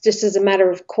just as a matter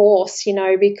of course, you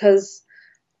know, because,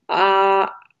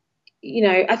 you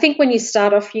know, I think when you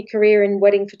start off your career in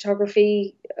wedding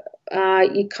photography,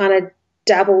 you kind of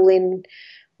dabble in,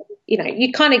 you know,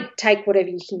 you kind of take whatever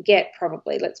you can get,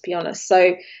 probably, let's be honest.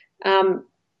 So,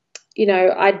 you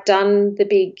know, I'd done the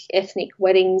big ethnic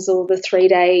weddings or the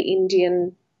 3-day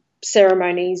Indian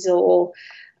ceremonies, or,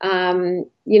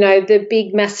 you know, the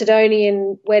big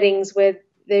Macedonian weddings where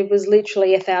there was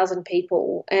literally 1,000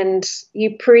 people, and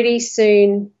you pretty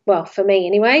soon, well, for me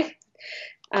anyway,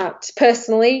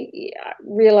 personally, I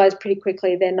realised pretty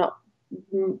quickly they're not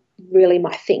really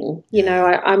my thing. You know,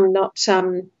 I'm not,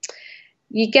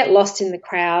 you get lost in the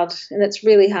crowd, and it's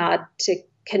really hard to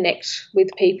connect with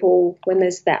people when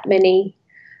there's that many.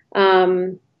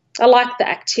 I like the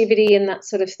activity and that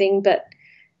sort of thing, but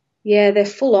yeah, they're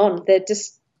full on. They're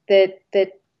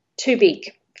too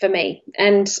big for me.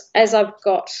 And as I've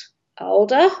got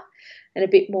older and a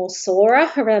bit more sorer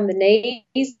around the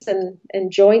knees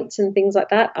and joints and things like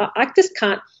that, I just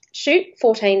can't shoot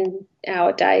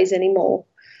 14-hour days anymore.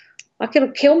 Like, it'll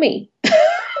kill me.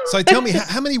 So tell me,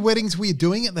 how many weddings were you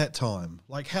doing at that time?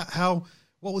 Like,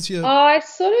 what was your... I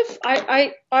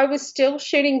was still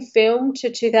shooting film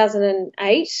to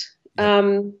 2008.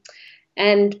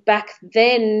 And back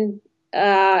then,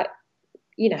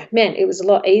 you know, man, it was a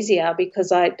lot easier,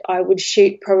 because I would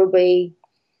shoot probably,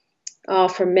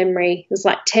 from memory, it was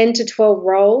like 10 to 12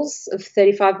 rolls of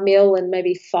 35 mil and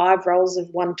maybe 5 rolls of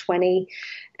 120.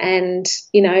 And,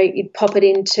 you know, you'd pop it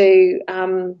into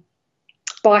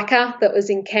biker that was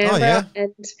in Canberra.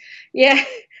 And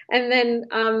and then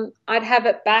I'd have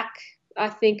it back. I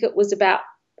think it was about,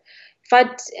 if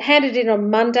I'd handed it on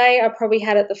Monday, I probably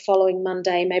had it the following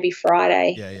Monday, maybe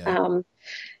Friday.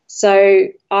 So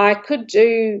I could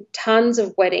do tons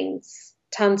of weddings,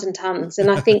 tons and tons. And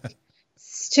I think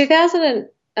 2009,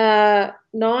 I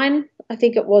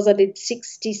think it was, I did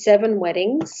 67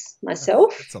 weddings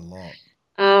myself. That's a lot.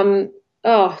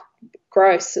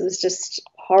 Gross. It was just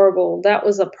horrible. That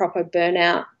was a proper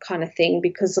burnout kind of thing,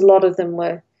 because a lot of them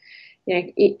were,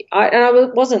 I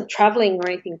wasn't traveling or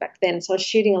anything back then, so I was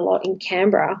shooting a lot in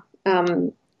Canberra.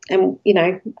 And,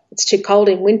 it's too cold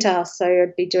in winter, so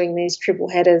I'd be doing these triple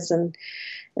headers and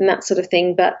that sort of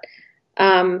thing. But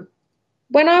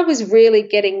when I was really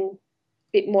getting a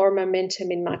bit more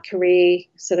momentum in my career,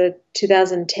 sort of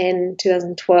 2010,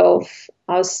 2012,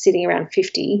 I was sitting around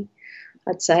 50,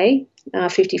 I'd say,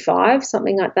 55,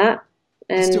 something like that.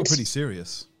 And it's still pretty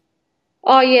serious.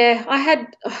 Oh, yeah. I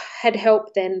had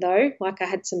help then, though. Like, I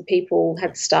had some people,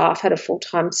 had staff, had a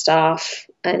full-time staff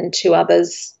and 2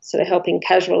 others sort of helping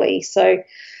casually. So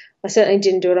I certainly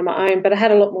didn't do it on my own, but I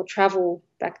had a lot more travel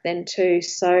back then too.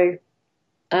 So,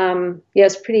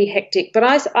 it's pretty hectic. But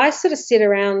I sort of sit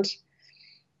around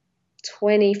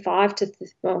 25 to,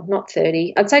 not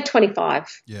 30. I'd say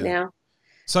 25 now.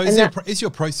 So is your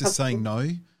process saying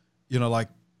no? Like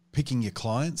picking your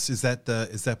clients? Is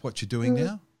that what you're doing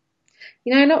now?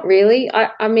 Not really.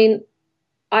 I mean,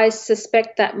 I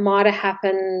suspect that might have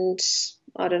happened,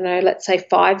 I don't know, let's say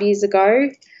 5 years ago.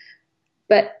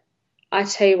 But I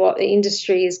tell you what, the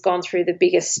industry has gone through the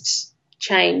biggest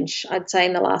change, I'd say,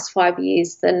 in the last 5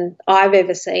 years than I've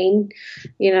ever seen,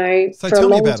 so for a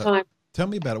long time. Tell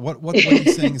me about it. What are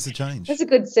you seeing as a change? That's a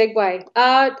good segue.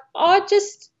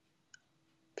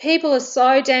 People are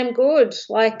so damn good.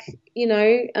 Like,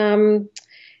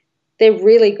 they're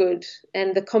really good,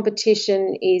 and the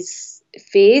competition is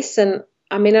fierce. And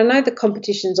I mean, I know the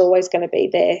competition's always going to be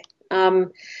there,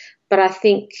 but I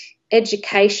think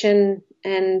education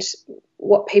and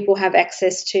what people have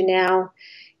access to now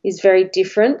is very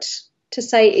different to,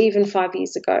 say, even 5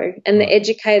 years ago. And the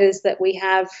educators that we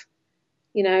have,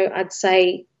 I'd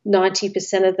say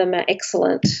 90% of them are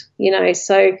excellent,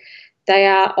 so they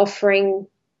are offering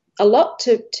a lot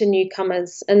to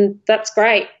newcomers, and that's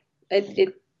great.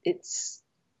 It's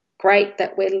great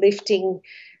that we're lifting.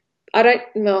 I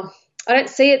don't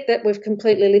see it that we've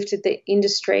completely lifted the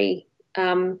industry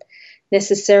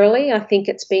necessarily. I think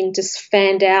it's been just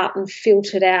fanned out and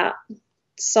filtered out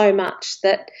so much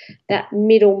that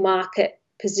middle market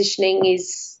positioning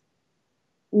is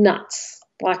nuts.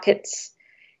 Like it's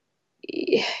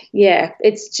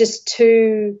just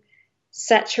too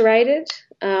saturated.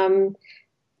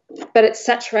 But it's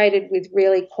saturated with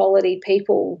really quality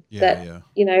people that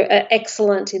are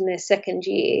excellent in their second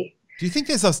year. Do you think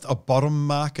there's a bottom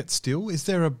market still? Is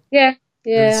there a I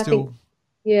think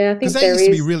because that used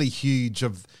to be really huge.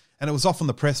 And it was often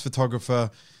the press photographer,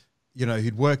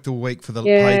 who'd worked all week for the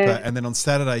paper, and then on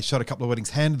Saturday shot a couple of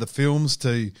weddings, handed the films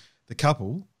to the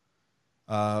couple.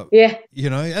 And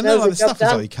the stuff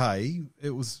was okay.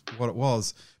 It was what it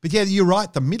was. But yeah, you're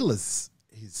right. The middle is.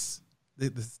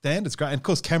 The standard's great. And, of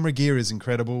course, camera gear is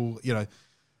incredible.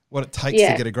 What it takes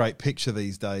to get a great picture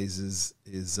these days is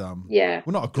well,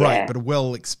 not a great, but a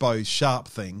well-exposed, sharp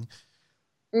thing.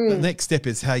 The next step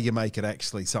is how you make it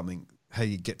actually something, how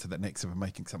you get to that next step of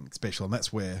making something special. And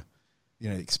that's where,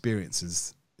 experience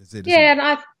is it. Yeah, and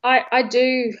I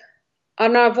do,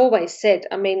 and I've always said,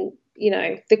 I mean,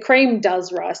 the cream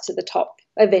does rise to the top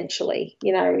eventually,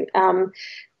 and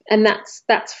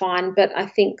that's fine. But I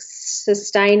think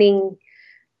sustaining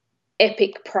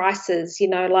epic prices,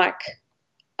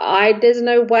 there's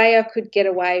no way I could get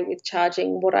away with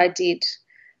charging what I did.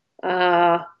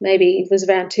 Maybe it was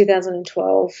around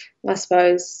 2012, I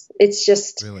suppose. It's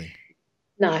just really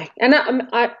no. And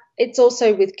it's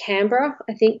also with Canberra.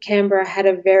 I think Canberra had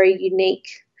a very unique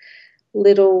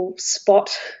little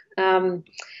spot.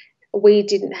 We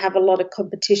didn't have a lot of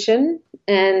competition,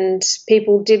 and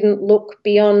people didn't look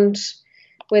beyond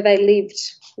where they lived,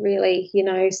 really,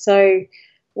 so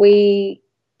we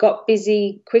got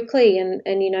busy quickly, and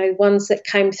ones that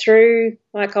came through,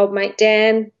 like old mate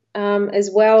Dan,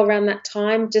 as well, around that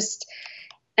time,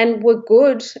 and were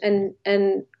good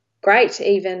and great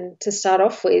even to start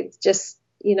off with,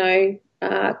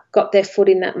 got their foot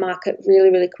in that market really,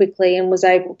 really quickly and was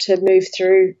able to move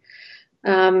through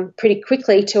pretty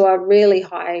quickly to a really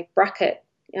high bracket.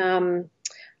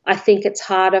 I think it's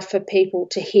harder for people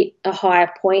to hit a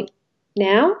higher point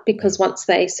now, because once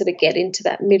they sort of get into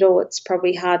that middle, it's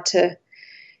probably hard to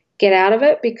get out of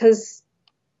it, because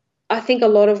I think a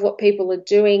lot of what people are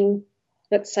doing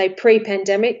let's say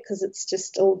pre-pandemic, because it's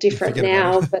just all different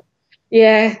now. But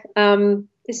yeah,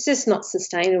 it's just not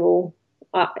sustainable.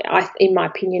 In my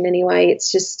opinion, anyway.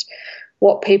 It's just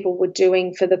what people were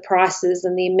doing for the prices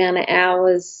and the amount of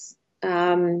hours.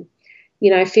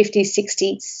 50,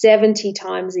 60, 70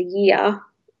 times a year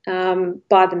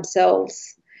by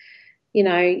themselves.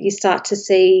 You start to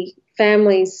see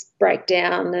families break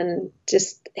down and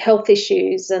just health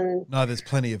issues. And no, there's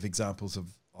plenty of examples of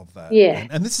that. Yeah.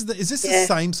 And this is this the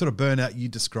same sort of burnout you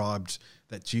described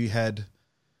that you had?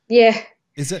 Yeah.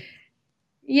 Is it?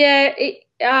 Yeah.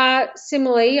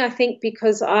 Similarly, I think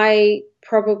because I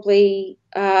probably,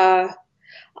 I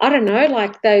don't know,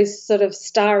 like those sort of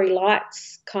starry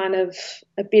lights, kind of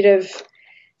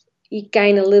you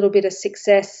gain a little bit of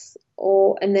success,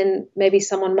 and then maybe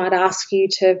someone might ask you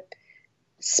to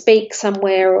speak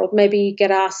somewhere, or maybe you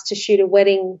get asked to shoot a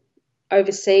wedding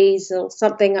overseas or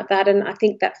something like that. And I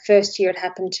think that first year it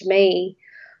happened to me,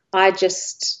 I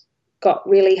just got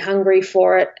really hungry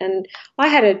for it. And I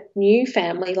had a new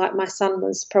family, like my son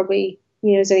was probably,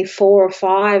 he was only 4 or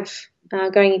 5,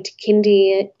 going into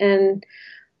kindy, and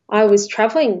I was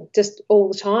traveling just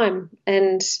all the time,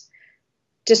 and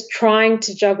just trying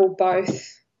to juggle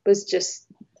both was just,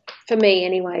 for me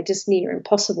anyway, just near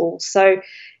impossible. So,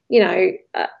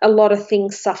 a lot of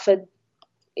things suffered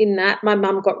in that. My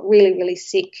mum got really, really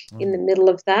sick in the middle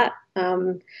of that,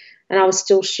 and I was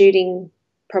still shooting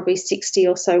probably 60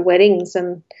 or so weddings,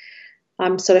 and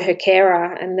I'm sort of her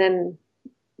carer. And then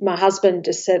my husband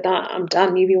just said, I'm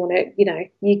done. If you want to,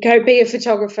 you go be a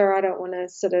photographer. I don't want to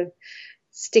sort of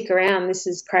stick around. This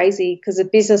is crazy, because the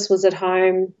business was at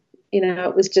home.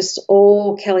 It was just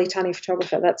all Kelly Tunney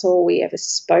photographer. That's all we ever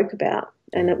spoke about.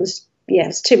 And it was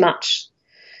too much.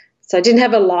 So I didn't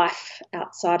have a life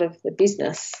outside of the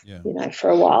business, for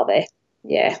a while there.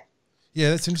 Yeah. Yeah,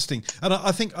 that's interesting. And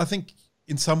I think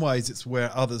in some ways it's where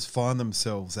others find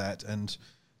themselves at, and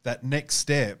that next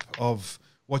step of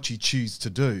what you choose to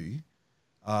do,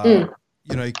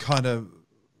 kind of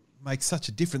makes such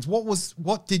a difference.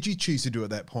 What did you choose to do at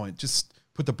that point? Just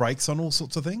put the brakes on all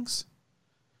sorts of things?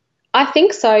 I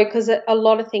think so, because a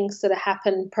lot of things sort of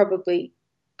happened probably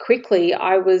quickly.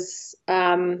 I was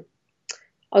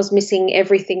missing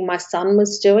everything my son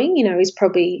was doing. He's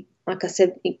probably, like I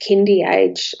said, in kindy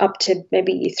age up to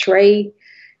maybe year 3.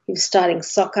 He was starting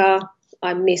soccer.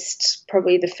 I missed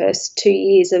probably the first 2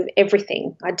 years of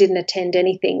everything. I didn't attend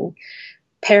anything.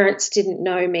 Parents didn't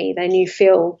know me. They knew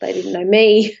Phil. They didn't know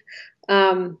me.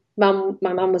 My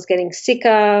mum was getting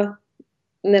sicker,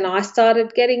 and then I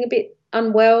started getting a bit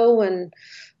unwell, and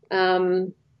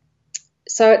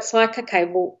so it's like, okay,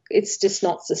 well, it's just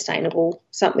not sustainable.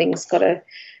 Something's got to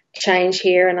change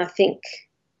here. And I think,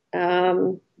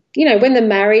 when the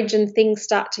marriage and things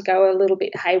start to go a little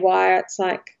bit haywire, it's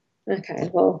like, okay,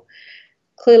 well,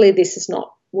 clearly this is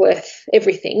not worth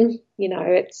everything.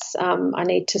 It's I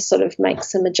need to sort of make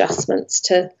some adjustments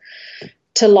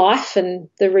to life and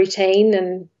the routine.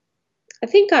 And I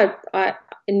think I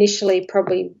initially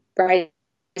probably raised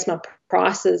my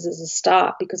prices as a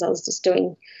start, because I was just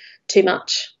doing too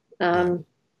much. And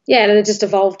it just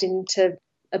evolved into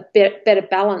a better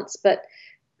balance. But,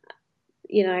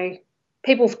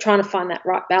 people trying to find that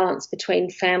right balance between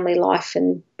family life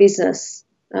and business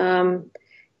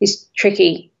is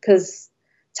tricky, because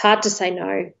it's hard to say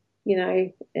no,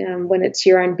 when it's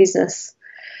your own business.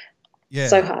 Yeah.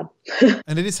 So hard.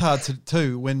 And it is hard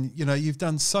too when, you've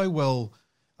done so well,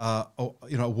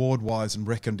 award-wise and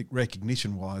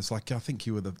recognition-wise. Like, I think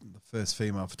you were the first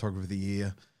female photographer of the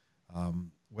year,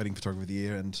 wedding photographer of the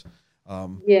year, and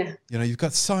you've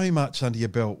got so much under your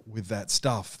belt with that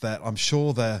stuff that I'm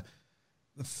sure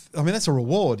that's a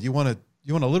reward. You want a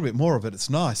little bit more of it. It's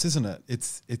nice, isn't it?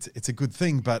 It's a good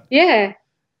thing, but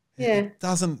it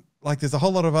doesn't, like, there's a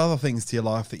whole lot of other things to your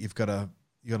life that you've got to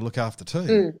look after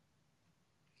too.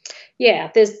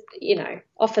 Yeah, there's,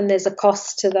 often there's a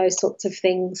cost to those sorts of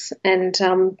things. And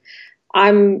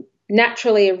I'm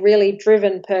naturally a really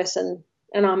driven person,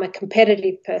 and I'm a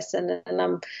competitive person,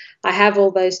 and I have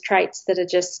all those traits that are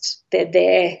just, they're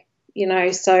there,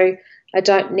 so I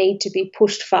don't need to be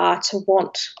pushed far to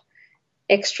want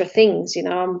extra things.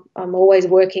 I'm always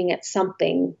working at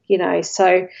something,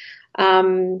 so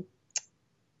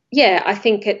I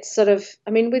think it's sort of,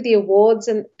 with the awards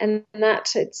and that,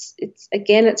 it's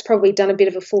again, it's probably done a bit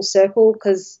of a full circle,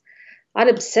 because I'd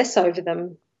obsess over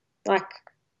them, like,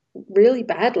 really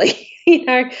badly.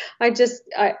 I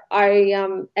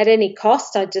at any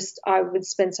cost, I would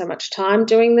spend so much time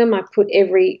doing them.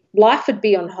 Life would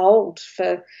be on hold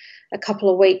for a couple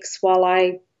of weeks while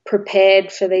I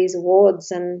prepared for these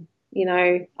awards. And,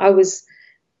 I was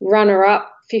runner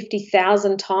up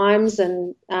 50,000 times,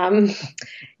 and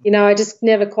I just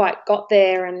never quite got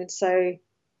there, and so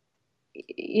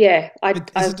it's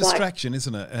a distraction,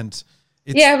 isn't it? And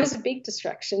it was a big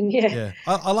distraction. Yeah.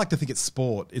 I like to think it's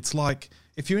sport. It's like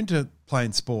if you're into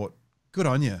playing sport, good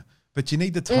on you, but you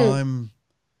need the time,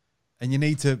 and you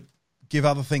need to give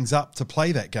other things up to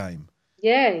play that game.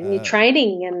 Yeah, and your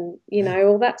training and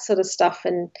all that sort of stuff,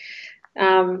 and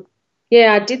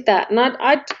I did that, and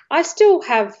I still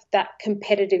have that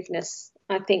competitiveness,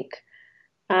 I think,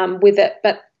 with it.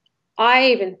 But I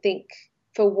even think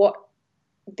for what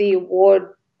the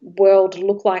award world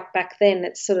looked like back then,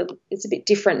 it's a bit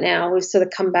different now. We've sort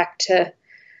of come back to,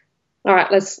 all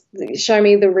right, let's show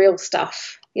me the real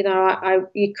stuff. Your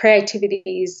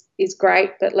creativity is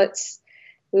great, but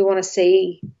we want to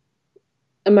see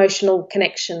emotional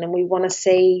connection, and we want to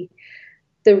see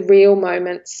the real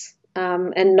moments,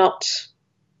 and not,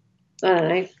 I don't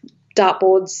know,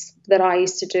 dartboards that I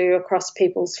used to do across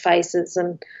people's faces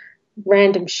and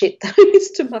random shit that I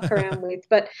used to muck around with.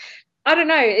 But I don't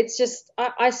know, it's just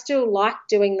I still like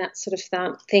doing that sort of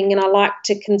thing, and I like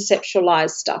to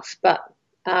conceptualize stuff. But,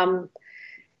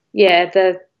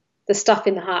 the stuff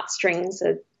in the heartstrings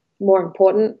are more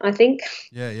important, I think.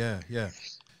 Yeah.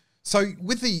 So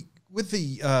with the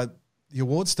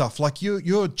award stuff, like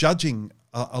you're judging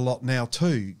a lot now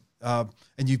too, and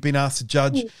you've been asked to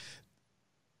judge,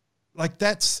 like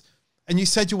and you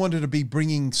said you wanted to be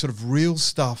bringing sort of real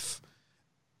stuff,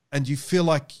 and you feel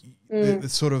like the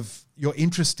sort of your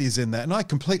interest is in that, and I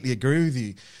completely agree with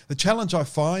you. The challenge I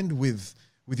find with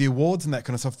the awards and that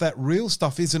kind of stuff, that real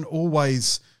stuff isn't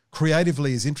always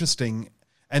creatively as interesting,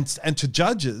 and to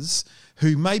judges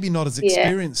who maybe not as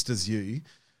experienced as you,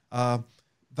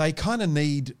 they kind of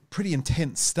need pretty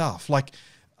intense stuff. Like,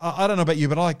 I don't know about you,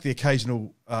 but I like the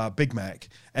occasional Big Mac,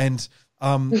 and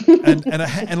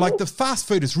like the fast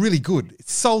food is really good.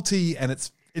 It's salty and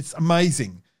it's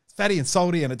amazing. It's fatty and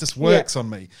salty, and it just works on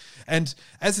me. And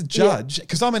as a judge,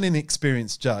 because I'm an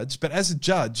inexperienced judge, but as a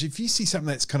judge, if you see something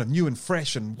that's kind of new and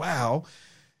fresh and wow,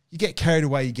 you get carried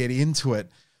away, you get into it.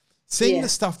 Seeing the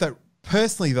stuff that,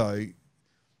 personally though,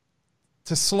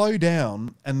 to slow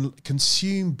down and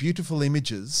consume beautiful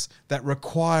images that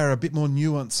require a bit more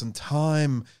nuance and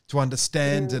time to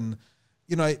understand, and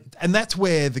and that's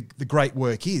where the great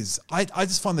work is. I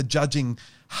just find the judging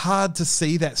hard to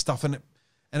see that stuff, and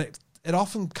it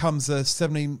often comes a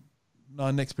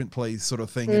 79 next print please sort of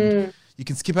thing, and you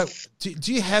can skip out.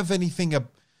 Do you have anything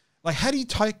like, how do you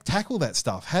tackle that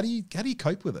stuff? How do you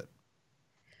cope with it?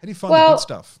 How do you find the good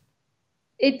stuff?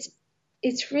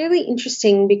 It's really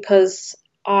interesting because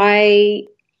I,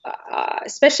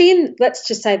 especially in, let's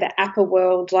just say, the APA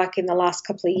world, like in the last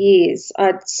couple of years,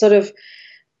 I'd sort of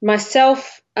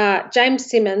myself, James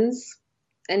Simmons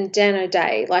and Dan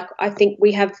O'Day, like, I think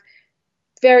we have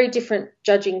very different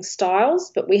judging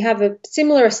styles, but we have a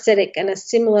similar aesthetic and a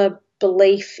similar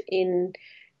belief in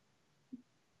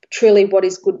truly what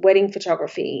is good wedding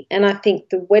photography. And I think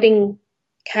the wedding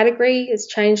category has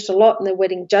changed a lot, and the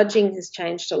wedding judging has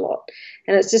changed a lot,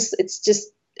 and it's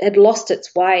just had lost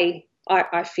its way,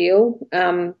 I feel,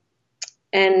 and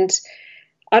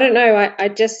I don't know, I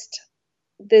just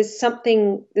there's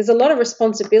a lot of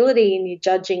responsibility in your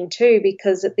judging too,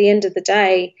 because at the end of the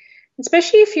day,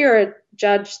 especially if you're a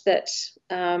judge that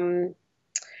I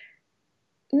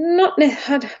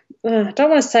don't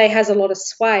want to say has a lot of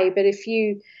sway, but if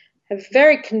you have a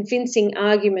very convincing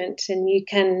argument and you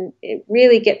can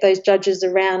really get those judges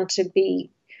around to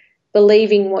be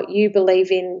believing what you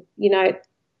believe in,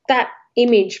 that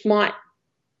image might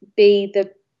be the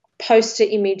poster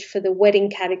image for the wedding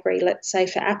category, let's say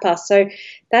for APA. So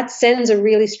that sends a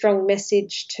really strong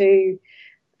message to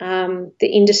the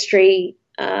industry,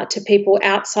 to people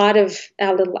outside of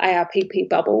our little ARPP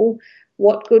bubble,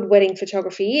 what good wedding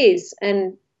photography is.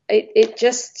 And it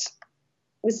just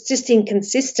was just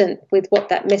inconsistent with what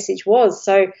that message was.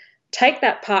 So take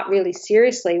that part really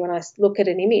seriously when I look at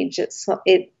an image.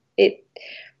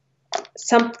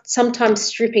 Sometimes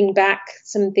stripping back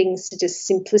some things to just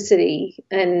simplicity,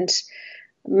 and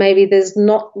maybe there's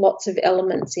not lots of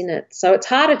elements in it. So it's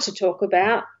harder to talk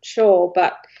about, sure,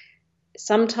 but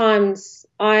sometimes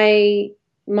my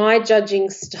judging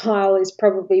style is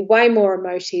probably way more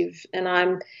emotive, and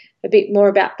I'm a bit more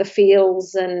about the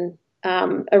feels and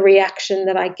a reaction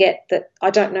that I get that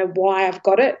I don't know why I've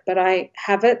got it, but I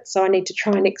have it, so I need to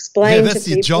try and explain to people. That's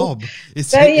your job.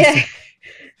 Is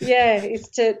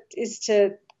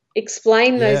to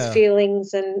explain those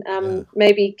feelings and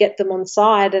maybe get them on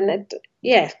side. And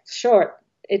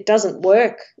it doesn't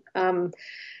work a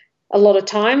lot of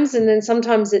times, and then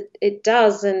sometimes it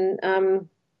does. And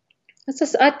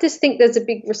I just think there's a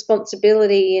big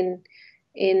responsibility in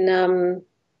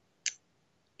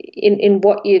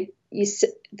what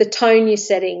the tone you're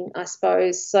setting, I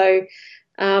suppose. So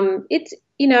it's,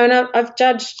 and I've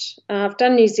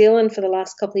done New Zealand for the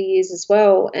last couple of years as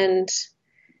well, and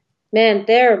man,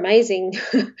 they're amazing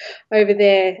over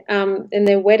there. And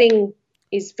their wedding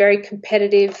is very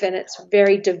competitive and it's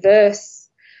very diverse,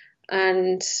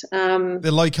 and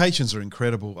their locations are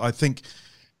incredible. I think.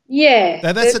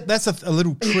 Yeah, that's a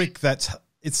little trick.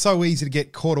 It's so easy to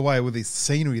get caught away with this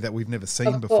scenery that we've never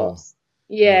seen before.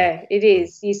 Yeah, it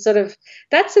is.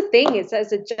 That's the thing, is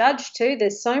as a judge too,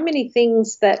 there's so many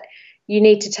things that you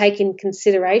need to take in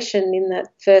consideration in the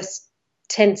first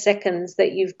 10 seconds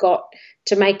that you've got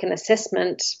to make an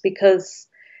assessment, and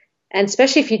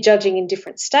especially if you're judging in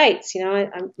different states. I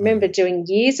remember doing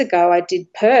years ago, I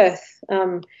did Perth,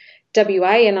 WA,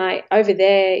 and over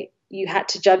there, you had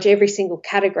to judge every single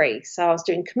category. So I was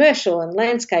doing commercial and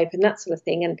landscape and that sort of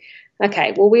thing. And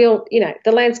okay, well, we all,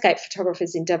 the landscape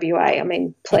photographers in WA, I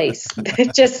mean, please, they're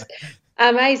just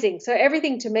amazing. So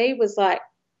everything to me was like,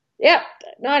 yep,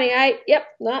 98, yep,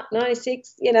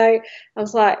 96, I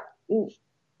was like,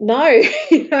 no,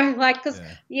 because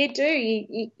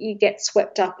you get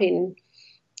swept up in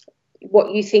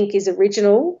what you think is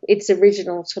original. It's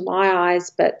original to my eyes,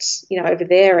 but, over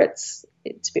there it's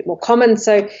a bit more common.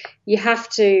 So you have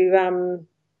to,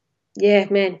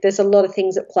 there's a lot of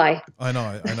things at play. I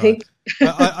know.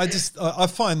 I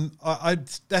find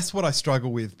that's what I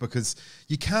struggle with, because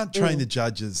you can't train the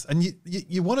judges, and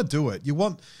you want to do it. You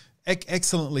want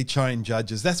excellently trained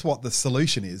judges. That's what the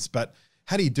solution is. But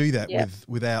how do you do that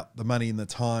without the money and the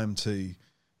time to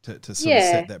sort of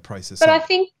set that process up? But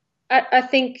I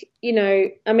think, you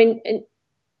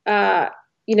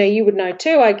would know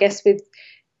too, I guess, with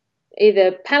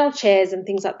either panel chairs and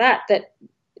things like that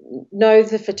know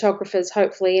the photographers,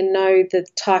 hopefully, and know the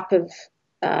type of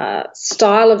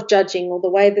style of judging or the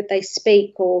way that they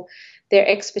speak or their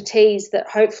expertise, that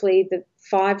hopefully the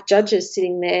 5 judges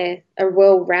sitting there are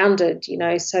well-rounded,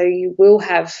 so you will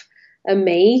have a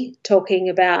me talking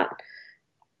about,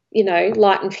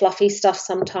 light and fluffy stuff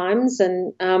sometimes,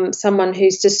 and someone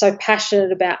who's just so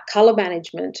passionate about colour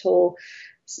management, or,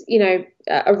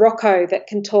 a Rocco that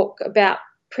can talk about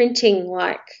printing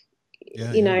like,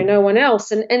 no one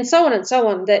else, and so on and so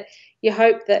on, that you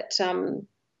hope that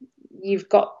you've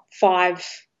got 5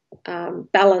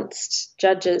 balanced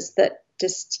judges that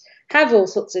just have all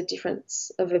sorts of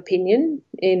difference of opinion,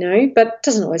 but it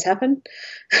doesn't always happen.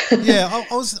 I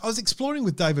was exploring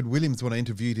with David Williams when I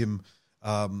interviewed him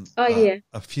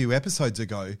a few episodes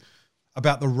ago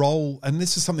about the role, and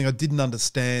this is something I didn't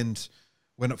understand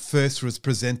when it first was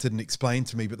presented and explained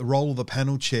to me, but the role of the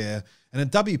panel chair. And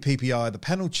at WPPI, the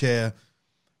panel chair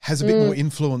has a bit more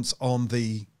influence on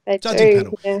the judging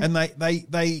panel. Yeah. And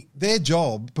their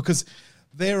job, because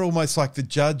they're almost like the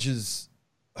judges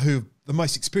who the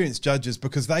most experienced judges,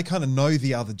 because they kind of know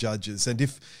the other judges. And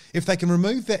if they can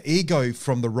remove their ego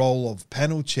from the role of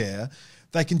panel chair,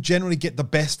 they can generally get the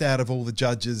best out of all the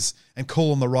judges and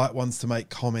call on the right ones to make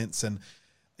comments. And,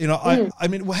 I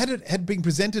mean, had it had been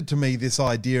presented to me, this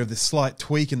idea of this slight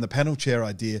tweak in the panel chair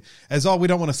idea as, we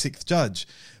don't want a 6th judge.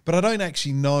 But I don't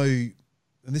actually know, and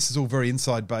this is all very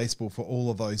inside baseball for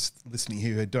all of those listening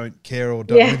here who don't care or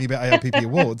don't know anything about ALPP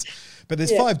awards, but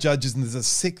there's 5 judges and there's a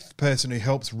 6th person who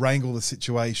helps wrangle the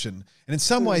situation. And in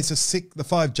some ways, the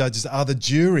 5 judges are the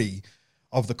jury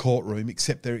of the courtroom,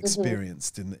 except they're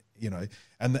experienced in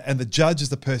and the judge is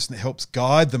the person that helps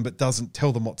guide them but doesn't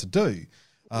tell them what to do.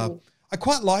 I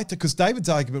quite liked it because David's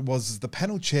argument was the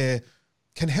panel chair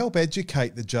can help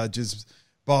educate the judges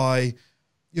by,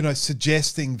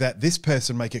 suggesting that this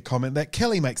person make a comment, that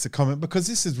Kelly makes a comment, because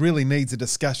this really needs a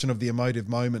discussion of the emotive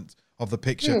moment of the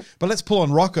picture. But let's pull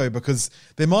on Rocco, because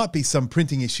there might be some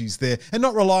printing issues there, and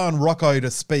not rely on Rocco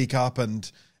to speak up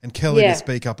and Kelly to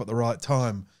speak up at the right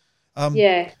time. I've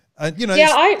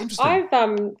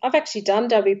actually done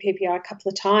WPPI a couple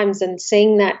of times, and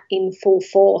seeing that in full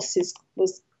force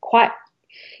was quite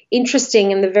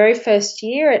interesting. And the very first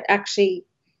year, it actually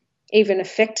even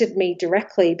affected me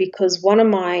directly, because one of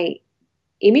my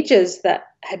images that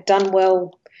had done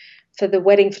well for the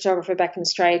wedding photographer back in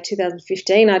Australia,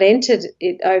 2015, I'd entered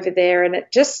it over there, and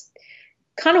it just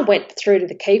kind of went through to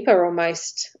the keeper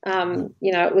almost.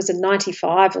 It was a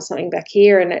 95 or something back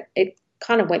here, and it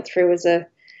kind of went through as a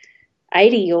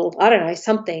 80 or I don't know,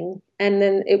 something. And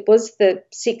then it was the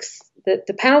 6th,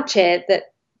 the panel chair,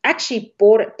 that actually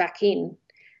brought it back in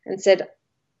and said,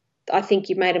 I think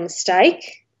you made a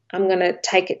mistake. I'm going to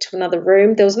take it to another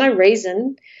room. There was no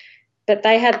reason, but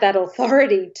they had that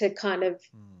authority to kind of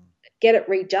get it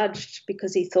rejudged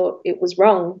because he thought it was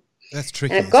wrong. That's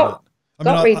tricky. And it got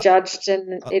rejudged,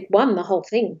 and it won the whole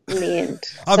thing in the end.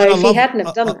 If he hadn't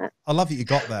have done that, I love that you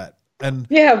got that. And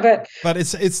yeah, but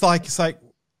it's like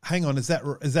hang on, is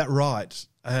that right?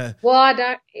 Well, I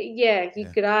don't. Yeah, you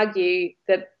could argue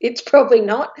that it's probably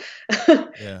not.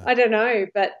 I don't know,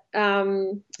 but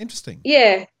interesting.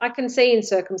 Yeah, I can see in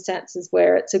circumstances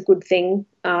where it's a good thing.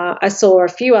 I saw a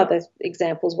few other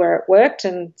examples where it worked,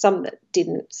 and some that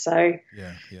didn't. So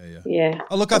yeah.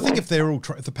 Oh, look, I think if they're all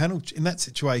if the panel in that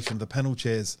situation, the panel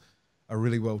chairs are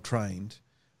really well trained.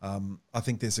 I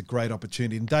think there's a great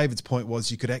opportunity. And David's point was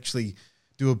you could actually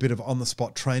do a bit of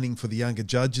on-the-spot training for the younger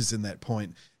judges in that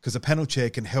point, because a panel chair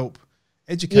can help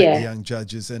educate the young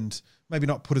judges and maybe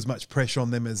not put as much pressure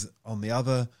on them as on the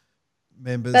other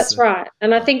members. That's right.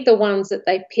 And I think the ones that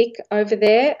they pick over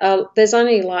there, there's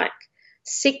only like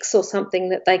 6 or something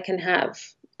that they can have,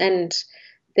 and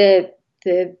they're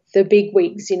the big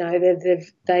wigs,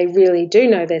 they really do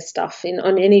know their stuff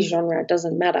on any genre. It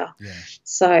doesn't matter. Yeah.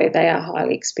 So they are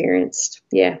highly experienced.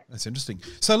 Yeah. That's interesting.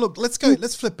 So look, let's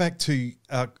flip back to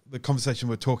the conversation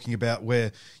we're talking about,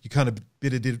 where you kind of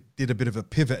did a bit of a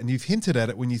pivot, and you've hinted at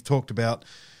it when you talked about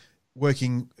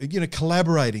working,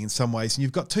 collaborating in some ways. And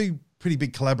you've got 2 pretty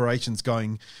big collaborations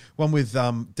going, one with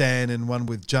Dan and one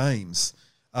with James.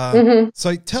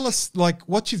 So tell us, like,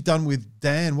 what you've done with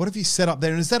Dan. What have you set up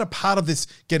there? And is that a part of this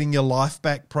getting your life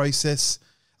back process?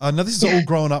 Now, this is all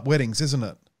grown up weddings, isn't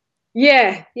it?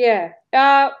 Yeah.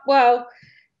 Well,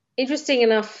 interesting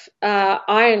enough,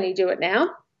 I only do it now.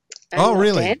 Oh,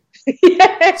 really?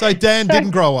 Yeah. So Dan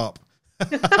didn't grow up.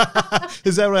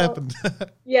 Is that what happened?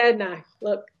 Yeah, no.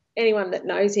 Look, anyone that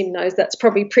knows him knows that's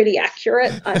probably pretty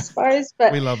accurate, I suppose.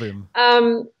 But we love him.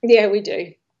 Yeah, we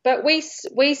do. But we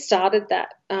started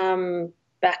that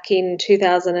back in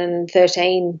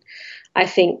 2013, I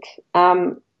think.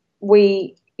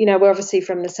 We're obviously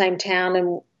from the same town,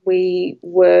 and we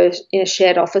were in a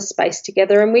shared office space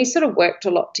together, and we sort of worked a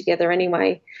lot together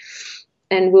anyway.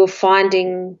 And we were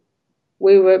finding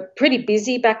we were pretty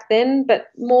busy back then, but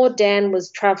more Dan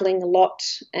was travelling a lot,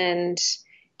 and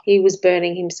he was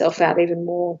burning himself out even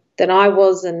more than I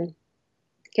was and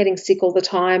getting sick all the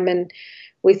time. And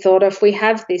we thought, if we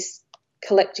have this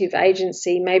collective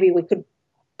agency, maybe we could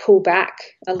pull back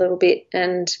a little bit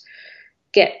and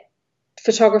get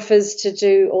photographers to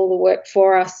do all the work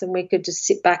for us, and we could just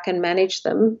sit back and manage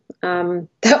them.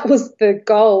 That was the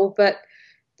goal, but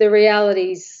the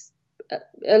reality's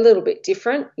a little bit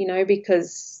different,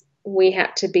 because we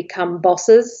had to become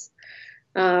bosses.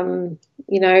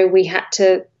 We had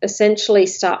to essentially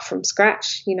start from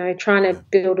scratch, trying to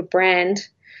build a brand.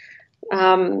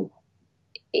 We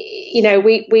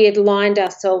had lined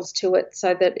ourselves to it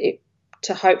so that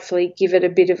to hopefully give it a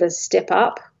bit of a step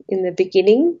up in the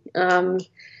beginning.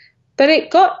 But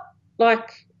it got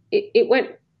it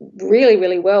went really,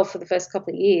 really well for the first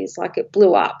couple of years. Like, it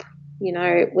blew up,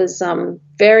 it was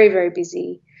very, very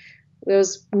busy. There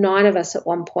was 9 of us at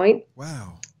one point.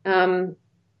 Wow. And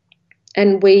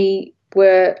we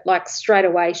were straight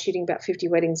away shooting about 50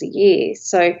 weddings a year.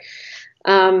 So,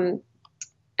 but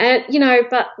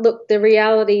look, the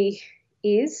reality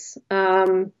is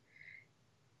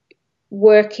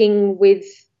working with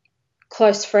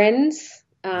close friends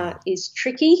is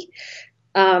tricky.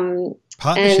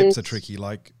 Partnerships are tricky.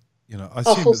 I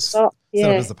assume it's set up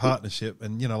as a partnership,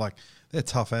 and they're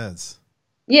tough as.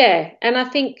 Yeah, and I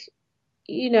think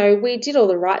we did all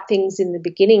the right things in the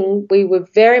beginning. We were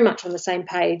very much on the same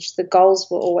page. The goals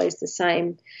were always the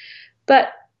same,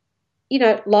 but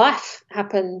life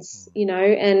happens,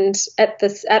 and at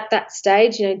that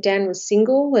stage, Dan was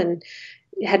single and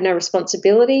had no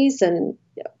responsibilities, and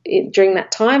during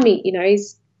that time,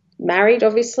 he's married,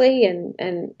 obviously,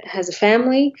 and has a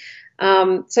family.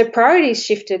 So priorities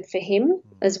shifted for him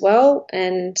as well,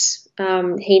 and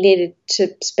he needed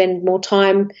to spend more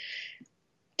time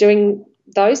doing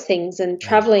those things and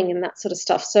traveling and that sort of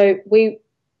stuff. So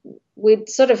we'd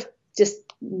sort of just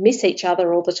miss each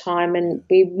other all the time, and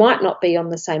we might not be on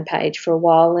the same page for a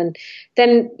while, and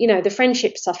then the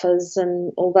friendship suffers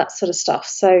and all that sort of stuff.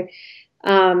 So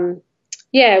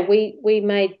we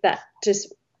made that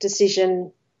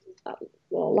decision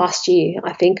last year,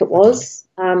 I think it was.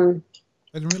 I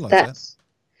didn't realise that.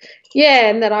 Yeah,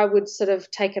 and that I would sort of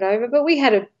take it over, but we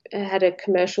had a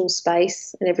commercial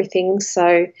space and everything,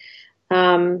 so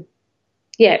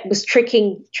it was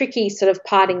tricky sort of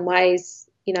parting ways,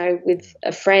 with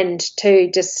a friend too.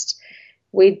 Just,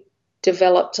 we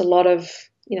developed a lot of,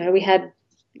 we had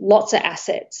lots of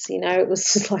assets, it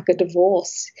was just like a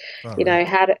divorce, right.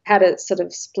 How to sort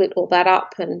of split all that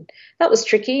up, and that was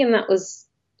tricky, and that was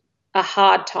a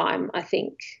hard time, I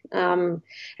think. And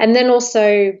then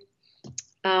also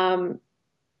and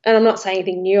I'm not saying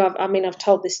anything new. I've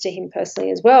told this to him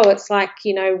personally as well. It's like,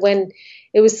 when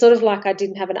it was sort of like I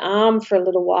didn't have an arm for a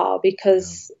little while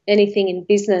because anything in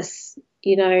business,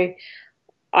 I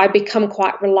become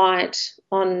quite reliant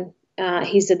on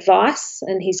his advice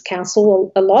and his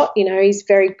counsel a lot. He's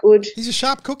very good. He's a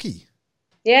sharp cookie.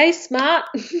 Yeah, he's smart.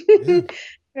 Yeah.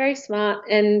 Very smart.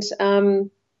 And,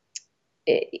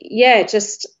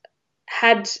 just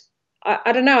had –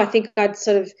 I don't know, I think I'd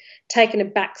sort of taken a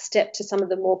back step to some of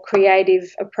the more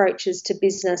creative approaches to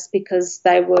business because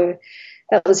that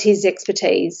was his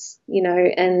expertise,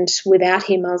 and without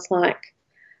him I was like,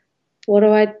 what do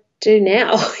I do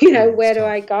now? Where do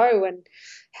I go and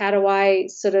how do I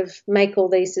sort of make all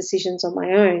these decisions on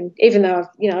my own, even though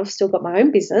I've still got my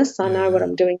own business. I know what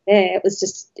I'm doing there.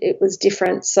 It was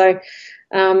different. So,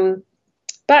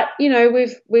 but,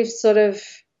 we've sort of,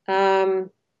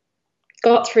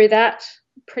 got through that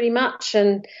pretty much,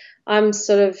 and I'm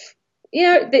sort of,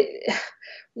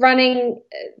 running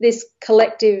this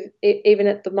collective even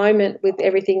at the moment with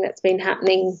everything that's been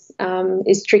happening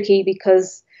is tricky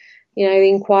because, the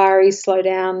inquiries slow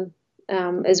down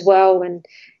as well, and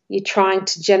you're trying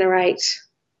to generate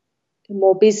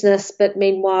more business, but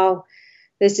meanwhile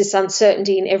there's this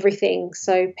uncertainty in everything,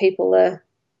 so people are,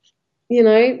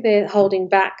 they're holding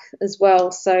back as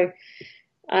well. So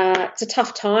it's a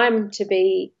tough time to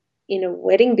be in a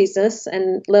wedding business,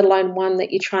 and let alone one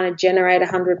that you're trying to generate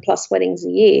 100+ weddings a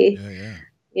year.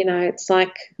 It's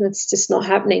like, it's just not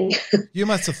happening. You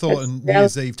must have thought in New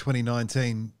Year's Eve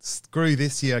 2019, screw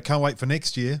this year, can't wait for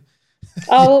next year.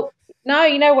 Oh,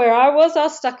 no, where I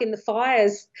was stuck in the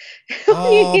fires.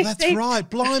 Oh, that's right.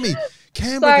 Blimey.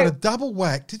 Canberra got a double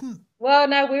whack, didn't? Well,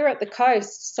 no, we were at the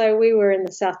coast. So we were in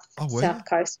the south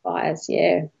coast fires,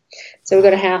 yeah. So we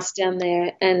got a house down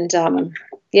there, and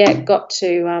got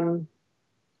to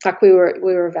we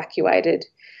were evacuated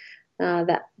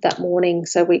that morning.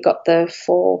 So we got the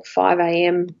 5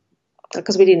 a.m.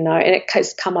 because we didn't know, and it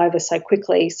just come over so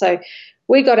quickly. So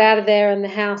we got out of there, and the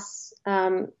house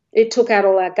it took out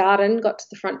all our garden, got to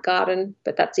the front garden,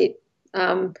 but that's it.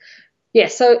 So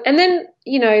and then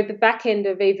the back end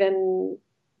of even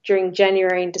during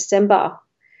January and December,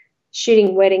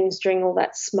 shooting weddings during all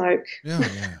that smoke. Yeah.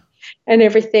 And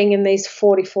everything in these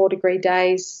 44-degree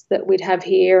days that we'd have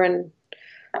here. And,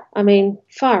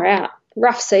 far out.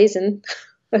 Rough season,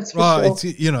 that's for sure.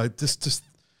 It's, just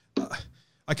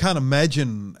I can't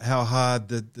imagine how hard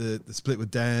the split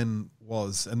with Dan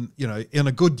was. And, in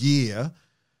a good year,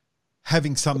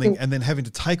 having something and then having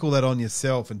to take all that on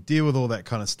yourself and deal with all that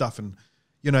kind of stuff. And,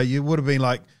 you would have been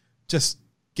like just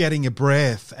getting a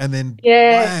breath and then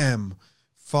wham,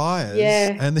 fires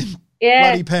and then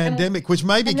bloody pandemic, which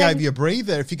maybe gave you a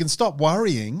breather. If you can stop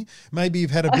worrying, maybe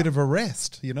you've had a bit of a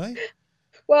rest,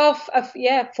 Well,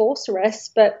 forced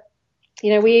rest, but,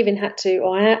 we even had to,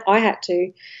 I had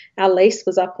to, our lease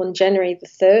was up on January the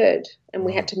 3rd and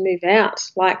we had to move out.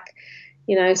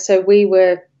 So we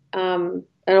were, and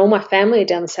all my family are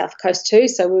down the south coast too,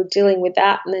 so we were dealing with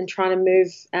that and then trying to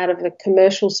move out of a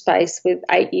commercial space with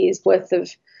 8 years worth of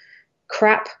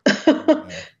crap.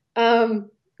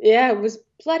 It was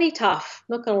bloody tough,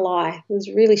 not going to lie. It was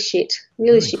really shit,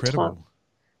 really shit incredible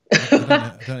time.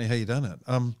 I don't know how you done it.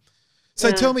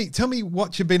 So tell me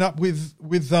what you've been up with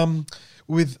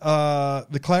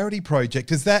the Clarity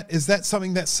Project. Is that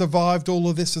something that survived all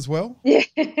of this as well? Yeah.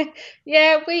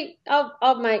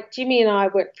 Our mate Jimmy and I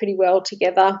worked pretty well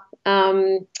together.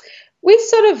 I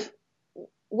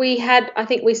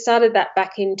think we started that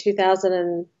back in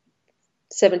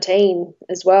 2017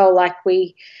 as well. I'd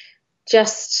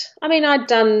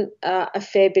done a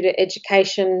fair bit of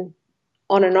education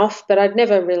on and off, but I'd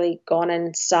never really gone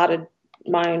and started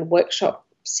my own workshop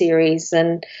series,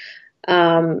 and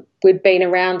we'd been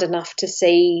around enough to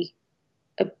see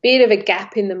a bit of a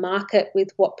gap in the market with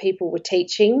what people were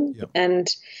teaching. Yep. And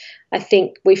I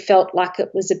think we felt like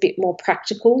it was a bit more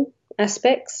practical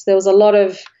aspects. There was a lot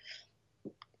of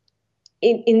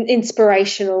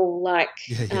inspirational,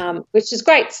 which is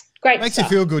great Makes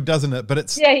stuff. You feel good, doesn't it? But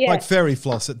it's like fairy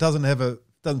floss. It doesn't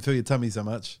fill your tummy so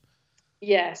much.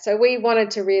 Yeah, so we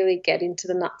wanted to really get into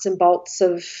the nuts and bolts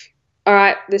of, all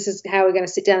right, this is how we're going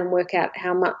to sit down and work out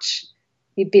how much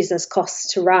your business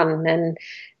costs to run, and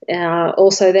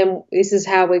also then this is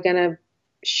how we're going to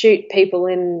shoot people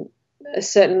in a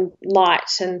certain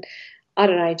light, and I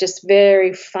don't know, just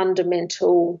very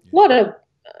fundamental, lot of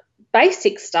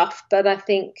basic stuff, but I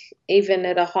think even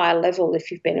at a higher level,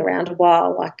 if you've been around a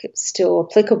while, it's still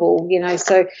applicable,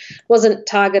 so it wasn't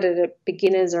targeted at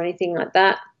beginners or anything like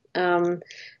that.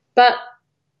 But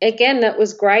again, that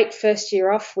was great. First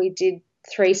year off, we did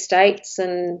 3 states,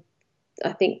 and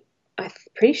I think I'm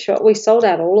pretty sure we sold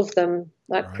out all of them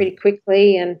pretty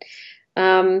quickly. And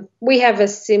we have a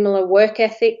similar work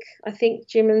ethic. I think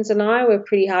Jimmins and I, we're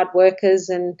pretty hard workers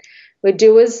and we're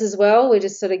doers as well. We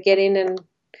just sort of get in and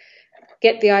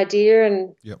get the idea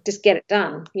and just get it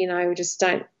done. You know, we just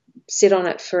don't sit on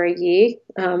it for a year.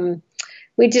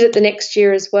 We did it the next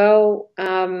year as well.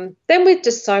 Then with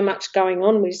just so much going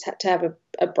on, we just had to have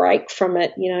a break from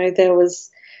it. You know, there was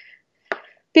a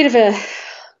bit of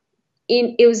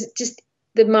it was just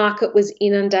the market was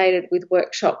inundated with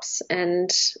workshops and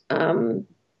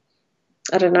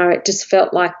I don't know, it just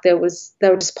felt like they were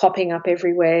just popping up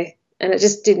everywhere and it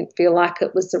just didn't feel like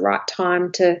it was the right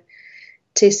time to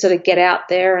sort of get out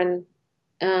there and,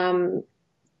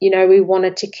 you know, we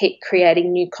wanted to keep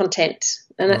creating new content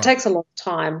and it takes a lot of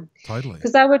time. Totally.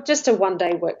 Because they were just a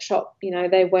one-day workshop, you know,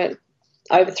 they weren't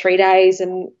over 3 days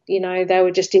and, you know, they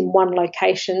were just in one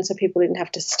location so people didn't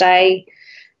have to stay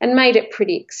and made it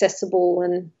pretty accessible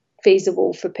and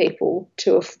feasible for people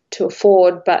to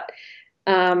afford. But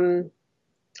I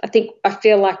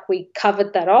feel like we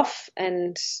covered that off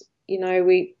and, you know,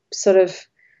 we sort of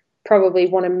probably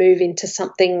want to move into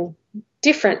something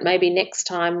different maybe next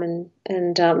time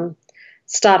and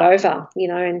start over, you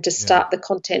know, and just start the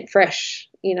content fresh,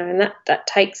 you know, and that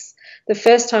takes – the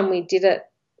first time we did it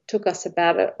took us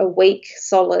about a week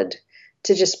solid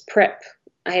to just prep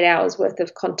 8 hours worth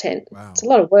of content. Wow. It's a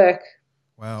lot of work.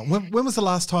 Wow. When was the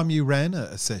last time you ran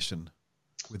a session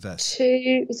with that?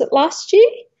 Was it last year?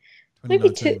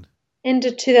 Maybe end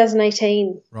of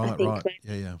 2018. Right, I think, right.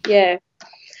 Maybe. Yeah. Yeah.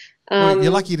 Well,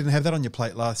 you're lucky you didn't have that on your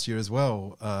plate last year as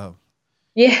well.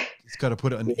 Yeah. It's got to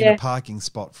put it in a parking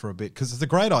spot for a bit because it's a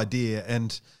great idea.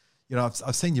 And, you know,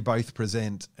 I've seen you both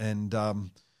present and,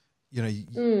 you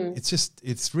know,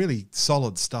 it's really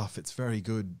solid stuff. It's very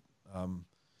good.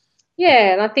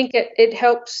 Yeah, and I think it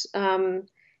helps.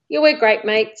 We're great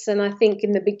mates, and I think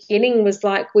in the beginning was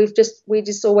like we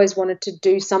just always wanted to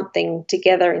do something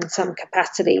together in some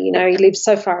capacity. You know, he lives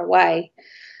so far away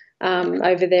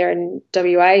over there in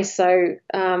WA, so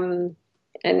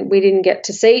and we didn't get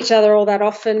to see each other all that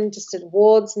often, just at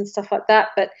awards and stuff like that.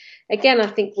 But again, I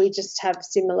think we just have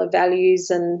similar values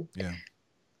and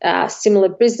similar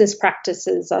business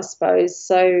practices, I suppose.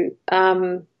 So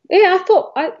I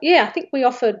think we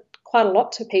offered quite a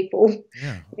lot to people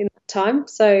in that time.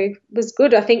 So it was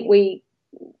good. I think we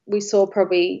saw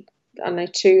probably, I don't know,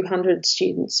 200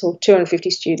 students or 250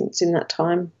 students in that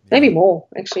time, maybe more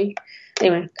actually.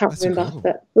 Anyway, can't remember, incredible.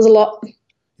 But it was a lot.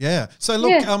 Yeah. So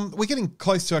look, we're getting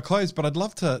close to our close, but I'd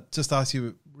love to just ask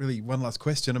you really one last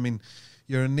question. I mean,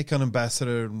 you're a Nikon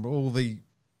ambassador and all the,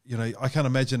 you know, I can't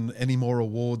imagine any more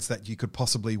awards that you could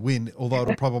possibly win, although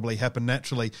it'll probably happen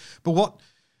naturally. But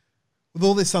with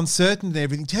all this uncertainty and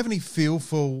everything, do you have any feel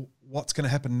for what's going to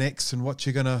happen next and what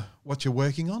you're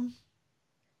working on?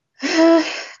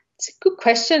 It's a good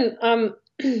question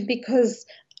because,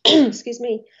 excuse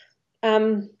me,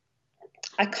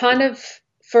 I kind of,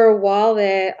 for a while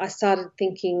there, I started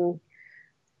thinking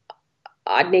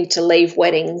I'd need to leave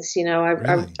weddings. You know,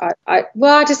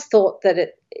 I just thought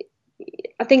that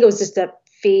I think it was just a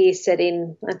fear set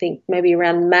in, I think maybe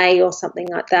around May or something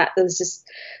like that. There was just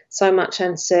so much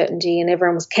uncertainty and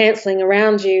everyone was cancelling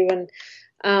around you. And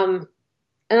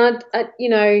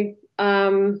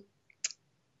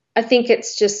I think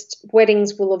it's just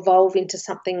weddings will evolve into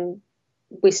something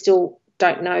we still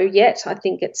don't know yet. I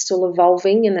think it's still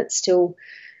evolving and it's still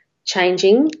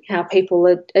changing how people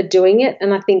are doing it.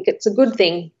 And I think it's a good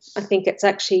thing. I think it's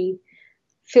actually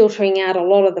filtering out a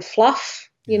lot of the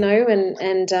fluff, you know,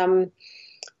 and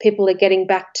people are getting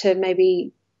back to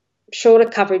maybe shorter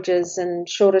coverages and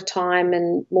shorter time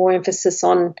and more emphasis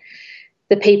on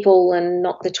the people and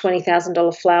not the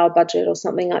 $20,000 flower budget or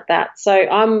something like that. So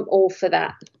I'm all for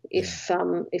that.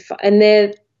 And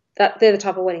they're the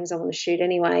type of weddings I want to shoot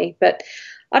anyway. But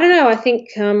I don't know. I think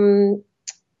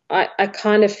I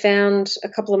kind of found a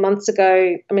couple of months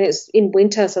ago. I mean, it was in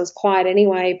winter, so it was quiet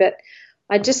anyway. But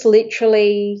I just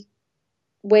literally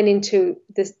went into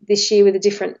this year with a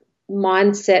different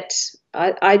mindset.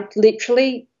 I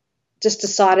literally just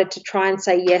decided to try and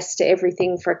say yes to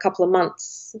everything for a couple of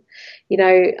months, you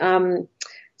know.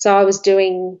 So I was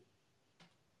doing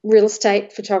real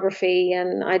estate photography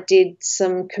and I did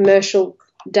some commercial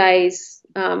days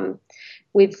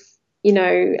with, you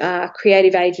know,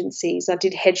 creative agencies. I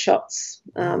did headshots.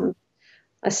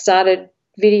 I started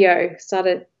video,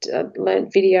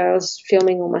 learned video. I was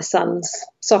filming all my son's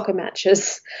soccer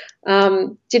matches,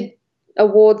 did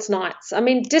awards nights. I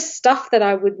mean, just stuff that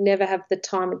I would never have the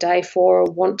time of day for or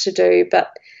want to do,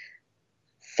 but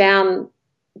found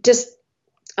just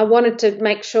I wanted to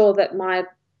make sure that my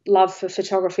love for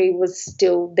photography was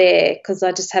still there, because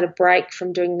I just had a break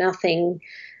from doing nothing.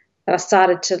 But I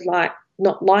started to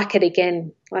not like it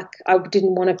again. Like, I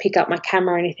didn't want to pick up my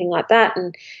camera or anything like that.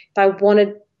 And if I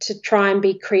wanted to try and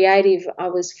be creative, I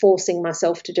was forcing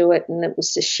myself to do it, and it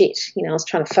was just shit. You know, I was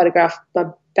trying to photograph my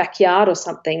backyard or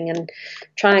something and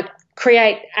trying to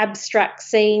create abstract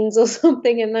scenes or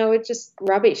something, and they were just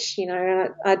rubbish, you know.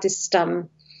 And I just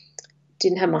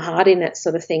didn't have my heart in it,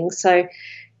 sort of thing. So,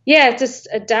 yeah, just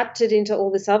adapted into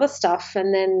all this other stuff,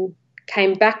 and then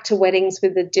came back to weddings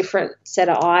with a different set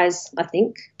of eyes, I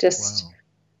think. Just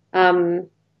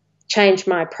changed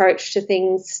my approach to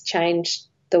things, changed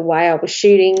the way I was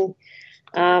shooting,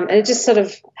 and it just sort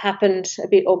of happened a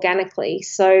bit organically.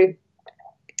 So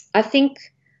I think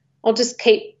I'll just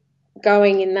keep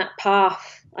going in that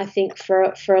path, I think, for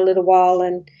a little while,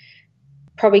 and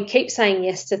probably keep saying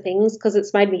yes to things because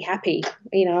it's made me happy.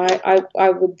 You know, I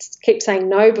would keep saying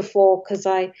no before because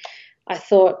I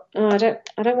thought, oh, I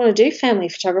don't want to do family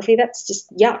photography. That's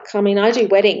just yuck. I mean, I do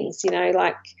weddings, you know,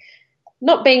 like,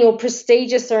 not being all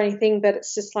prestigious or anything, but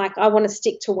it's just like I want to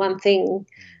stick to one thing.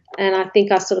 And I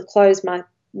think I sort of closed my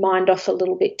mind off a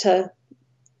little bit to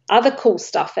other cool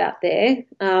stuff out there.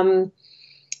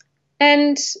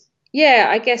 And, yeah,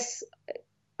 I guess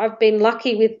I've been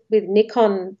lucky with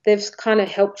Nikon. They've kind of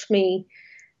helped me.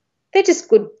 They're just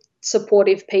good,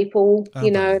 supportive people,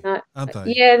 you know. Aren't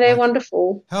they? Yeah, they're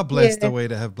wonderful. How blessed are we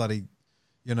to have bloody,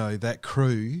 you know, that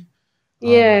crew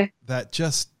that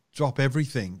just drop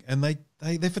everything, and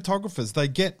they're photographers. They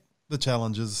get the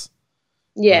challenges.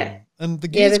 Yeah. And the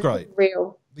gear's great.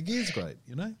 Real. The gear's great,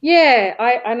 you know? Yeah.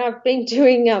 I've been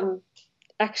doing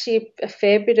actually a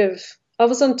fair bit of, I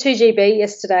was on 2GB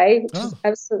yesterday, which is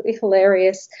absolutely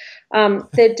hilarious.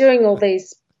 They're doing all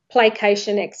these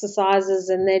placation exercises,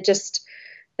 and they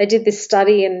did this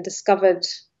study and discovered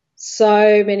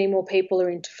so many more people are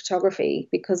into photography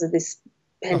because of this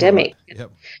pandemic. Right.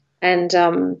 Yep. And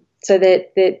so they're,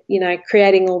 you know,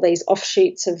 creating all these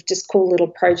offshoots of just cool little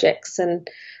projects, and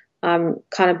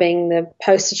kind of being the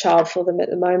poster child for them at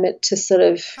the moment to sort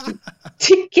of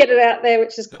to get it out there,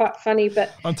 which is quite funny.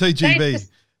 But on 2GB.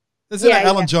 Is it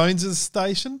Alan Jones's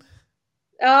station?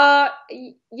 Yeah,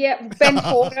 Ben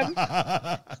Fordham.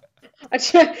 I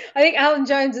think Alan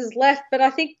Jones has left, but I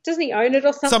think, doesn't he own it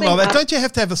or something? Something like that. Don't you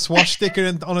have to have a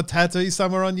swastika on a tattoo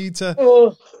somewhere on you to?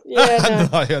 Oh, yeah,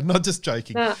 no. No, not just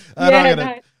joking. No.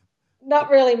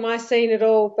 Not really my scene at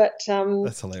all. But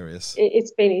that's hilarious.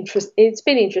 It's been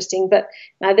interesting, but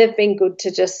no, they've been good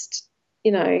to just,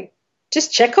 you know,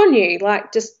 just check on you,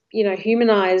 like, just, you know,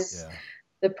 humanize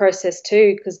the process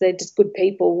too, because they're just good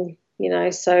people, you know.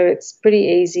 So it's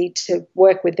pretty easy to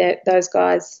work with those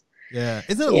guys. Yeah.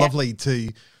 Isn't it lovely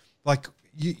to, like,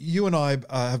 you and I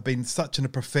have been such in a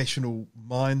professional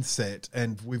mindset,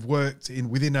 and we've worked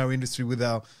within our industry with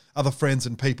our other friends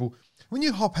and people. When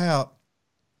you hop out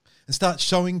and start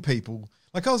showing people,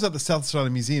 like, I was at the South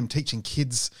Australian Museum teaching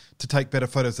kids to take better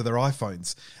photos of their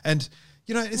iPhones. And,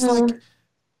 you know, it's like,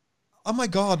 oh my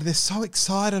God, they're so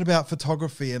excited about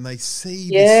photography, and they see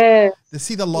this, they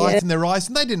see the light in their eyes,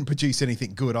 and they didn't produce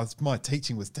anything good. My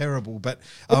teaching was terrible, but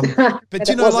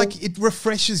you know, like, it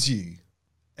refreshes you,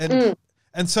 and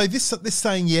so this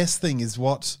saying yes thing is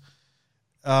what.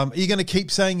 Are you going to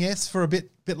keep saying yes for a bit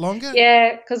longer?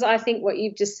 Yeah, because I think what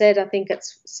you've just said, I think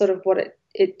it's sort of what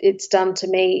it's done to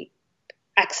me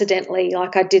accidentally.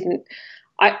 Like, I didn't.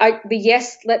 The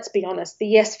yes, let's be honest, the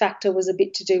yes factor was a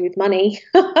bit to do with money.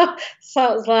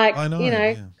 So it was like,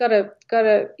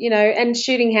 gotta, you know, and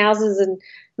shooting houses and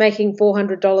making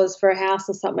 $400 for a house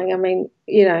or something. I mean,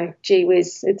 you know, gee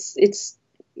whiz, it's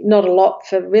not a lot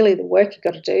for really the work you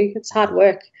got to do. It's hard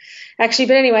work, actually.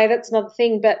 But anyway, that's another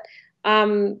thing. But,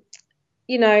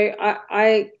 you know,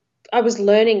 I was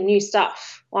learning new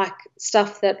stuff, like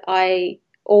stuff that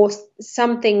or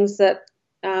some things that,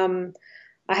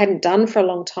 I hadn't done for a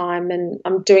long time, and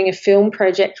I'm doing a film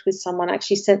project with someone. I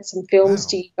actually sent some films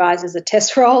to you guys as a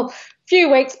test roll a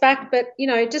few weeks back, but, you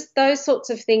know, just those sorts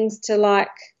of things to, like,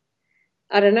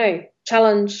 I don't know,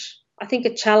 challenge. I think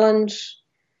a challenge,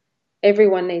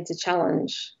 everyone needs a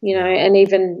challenge, you know, and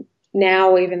even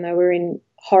now, even though we're in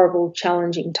horrible,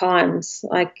 challenging times,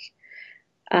 like,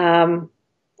 I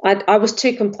was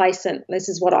too complacent. This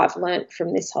is what I've learnt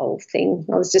from this whole thing.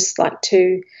 I was just like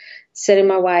too set in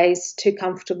my ways, too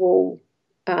comfortable.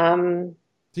 Do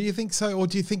you think so? Or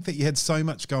do you think that you had so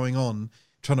much going on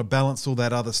trying to balance all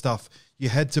that other stuff, you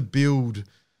had to build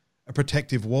a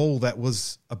protective wall that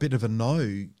was a bit of a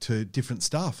no to different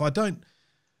stuff? I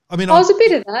was a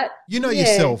bit of that. You know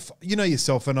yourself,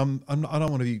 and I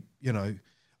don't want to be, you know,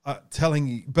 telling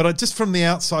you, but just from the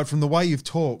outside, from the way you've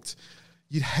talked,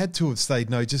 you had to have said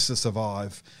no just to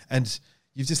survive, and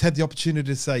you've just had the opportunity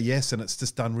to say yes, and it's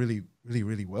just done really, really,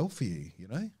 really well for you, you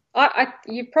know?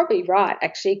 You're probably right,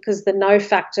 actually, because the no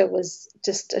factor was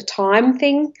just a time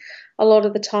thing a lot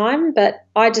of the time, but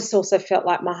I just also felt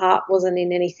like my heart wasn't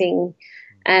in anything,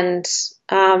 and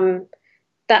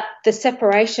that the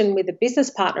separation with a business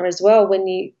partner as well, when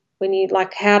you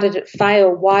like, how did it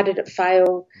fail? Why did it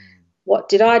fail? What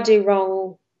did I do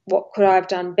wrong? What could I have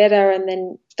done better? And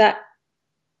then that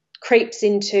creeps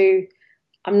into,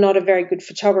 I'm not a very good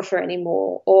photographer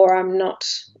anymore, or I'm not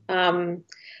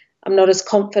as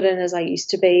confident as I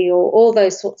used to be, or all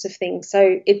those sorts of things.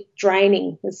 So it's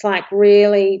draining. It's like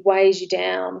really weighs you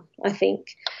down, I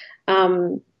think.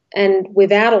 And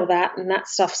without all that, and that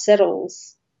stuff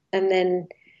settles, and then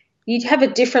you'd have a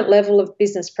different level of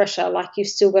business pressure. Like, you've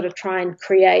still got to try and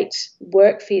create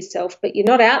work for yourself, but you're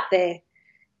not out there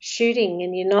shooting,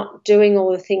 and you're not doing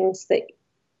all the things that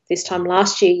this time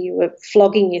last year you were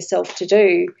flogging yourself to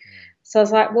do. So I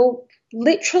was like, well,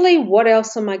 literally, what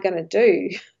else am I going to do?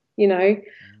 You know,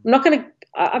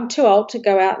 I'm too old to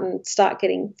go out and start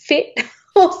getting fit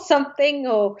or something,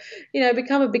 or, you know,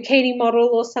 become a bikini model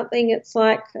or something. It's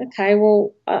like, okay,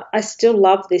 well, I still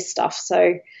love this stuff.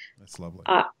 So that's lovely.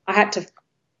 I had to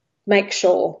make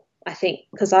sure, I think,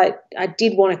 because I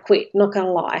did want to quit, not going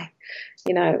to lie.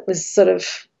 You know, it was sort of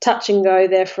touch and go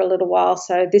there for a little while.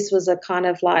 So this was a kind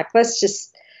of like, let's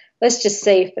just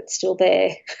see if it's still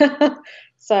there.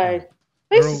 So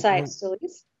who's to say it still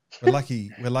is? We're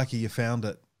lucky you found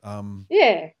it.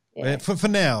 Yeah. For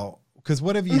now, because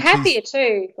whatever you I'm happier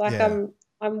too. Like, I'm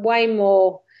way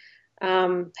more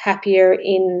happier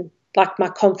in, like, my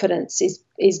confidence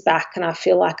is back, and I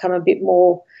feel like I'm a bit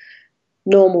more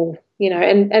normal, you know,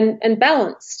 and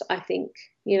balanced, I think,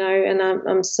 you know, and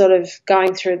I'm sort of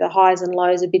going through the highs and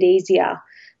lows a bit easier.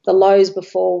 The lows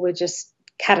before were just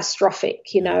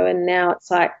catastrophic, you know, and now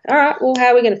it's like, all right, well, how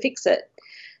are we going to fix it?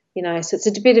 You know, so it's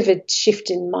a bit of a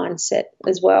shift in mindset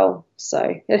as well.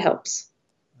 So it helps.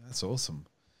 That's awesome.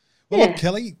 Well, look,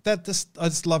 Kelly, I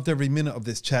just loved every minute of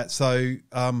this chat. So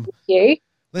thank you.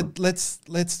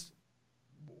 Let's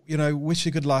you know, wish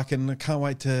you good luck, and I can't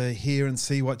wait to hear and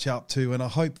see what you're up to. And I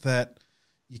hope that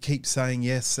you keep saying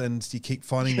yes and you keep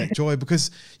finding that joy,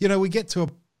 because, you know, we get to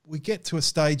a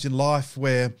stage in life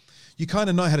where you kind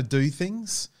of know how to do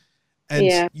things,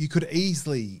 and you could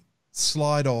easily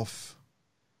slide off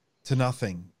to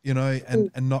nothing, you know,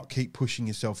 and not keep pushing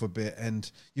yourself a bit. And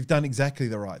you've done exactly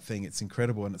the right thing. It's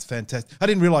incredible, and it's fantastic. I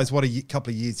didn't realize what a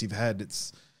couple of years you've had.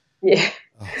 It's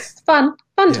it's fun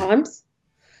times.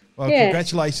 Well,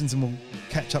 congratulations, and we'll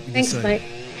catch up with you soon. Thanks,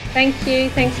 mate. Thank you.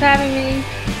 Thanks for having me.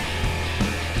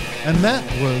 And that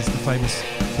was the famous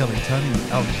Kelly Tunney,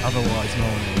 otherwise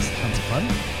known as Tons of Fun.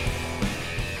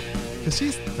 Because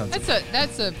she's tons of fun.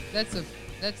 That's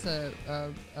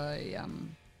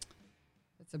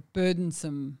a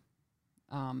burdensome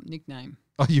nickname.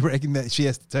 Oh, you reckon that she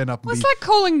has to turn up and it's like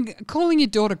calling your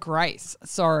daughter Grace.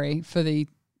 Sorry for the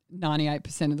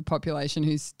 98% of the population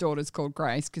whose daughter's called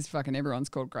Grace, because fucking everyone's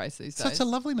called Grace these days. Such a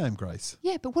lovely name, Grace.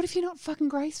 Yeah, but what if you're not fucking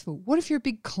graceful? What if you're a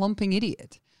big clomping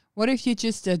idiot? What if you're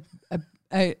just a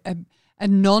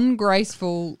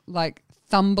non-graceful, like,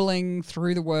 thumbling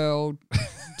through the world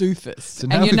doofus, so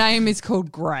and your name is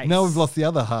called Grace? Now we've lost the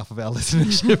other half of our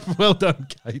listenership. Well done,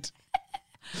 Kate.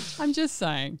 I'm just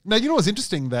saying. No, you know what's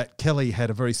interesting? That Kelly had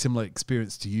a very similar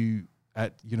experience to you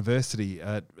at university,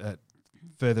 at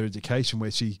further education,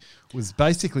 where she was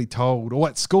basically told, or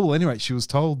at school anyway, she was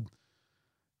told,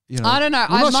 you know. I don't know.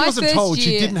 Well, she wasn't told.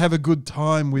 She didn't have a good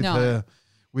time with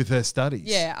her studies.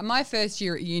 Yeah, my first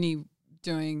year at uni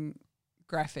doing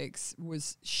graphics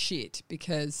was shit,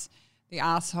 because the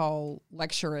asshole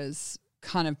lecturers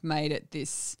kind of made it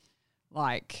this,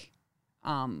 like,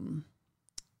 I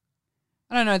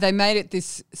don't know, they made it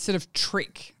this sort of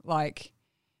trick, like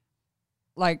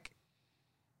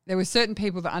there were certain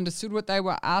people that understood what they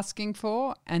were asking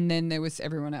for, and then there was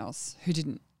everyone else who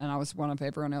didn't, and I was one of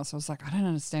everyone else. I was like, I don't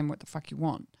understand what the fuck you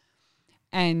want.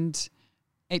 And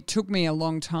it took me a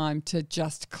long time to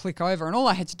just click over, and all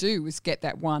I had to do was get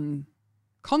that one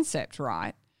concept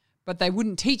right, but they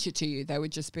wouldn't teach it to you. They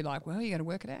would just be like, well, you got to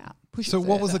work it out. So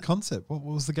what was the concept? What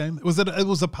was the game? It was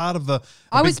a part of the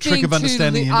big trick of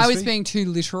understanding the industry? I was being too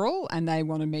literal, and they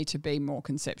wanted me to be more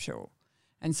conceptual.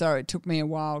 And so it took me a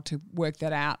while to work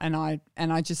that out, and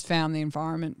I just found the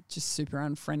environment just super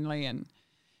unfriendly and,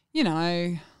 you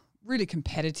know, really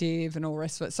competitive and all the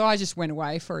rest of it. So I just went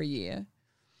away for a year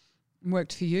and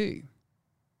worked for you.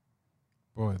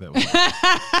 Boy,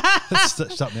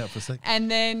 that shut me up for a second. And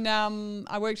then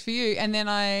I worked for you, and then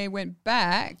I went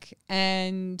back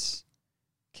and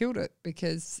killed it,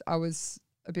 because I was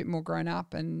a bit more grown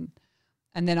up, and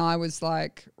then I was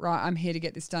like, right, I'm here to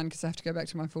get this done because I have to go back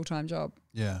to my full-time job.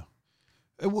 Yeah.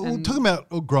 Well, talking about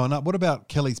all grown up, what about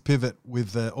Kelly's pivot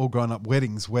with all grown up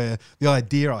weddings, where the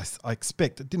idea I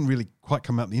expect, it didn't really quite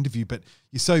come out in the interview, but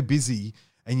you're so busy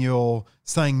and you're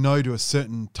saying no to a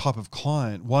certain type of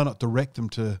client, why not direct them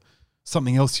to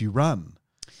something else you run?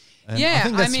 And I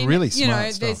think that's really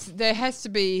smart stuff. There has to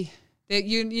be,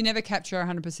 you never capture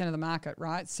 100% of the market,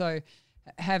 right? So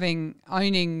owning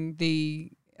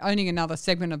another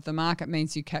segment of the market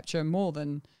means you capture more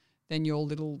than your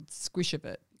little squish of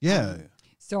it. Yeah.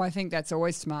 So I think that's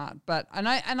always smart, and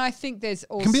I think there's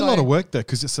also, it can be a lot of work though,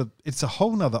 because it's a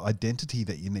whole nother identity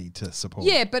that you need to support.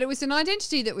 Yeah, but it was an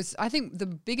identity that was, I think the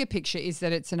bigger picture is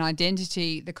that it's an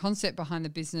identity. The concept behind the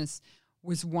business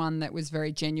was one that was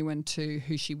very genuine to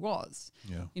who she was.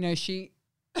 Yeah, she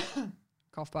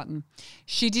cough button.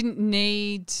 She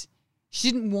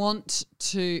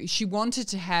wanted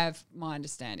to have, my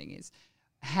understanding is,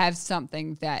 have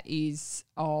something that is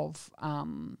of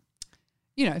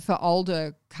for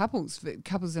older couples, for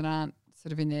couples that aren't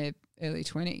sort of in their early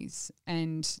 20s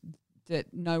and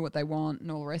that know what they want and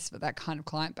all the rest of it, that kind of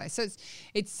client base. So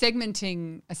it's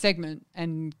segmenting a segment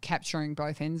and capturing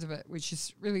both ends of it, which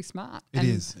is really smart. It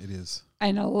is.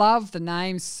 And I love the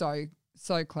name, so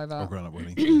clever. All grown up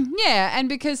wedding. Yeah, and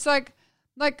because like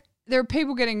there are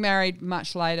people getting married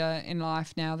much later in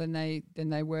life now than they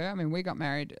were. I mean, we got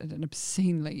married at an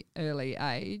obscenely early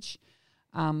age.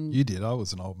 You did. I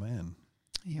was an old man.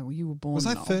 Yeah, well, you were born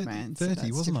an old man.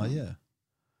 30, wasn't I? Yeah.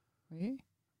 Were you?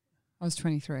 I was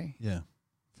 23. Yeah.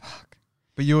 Fuck.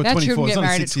 But you were 24. Children get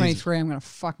married at 23, I'm going to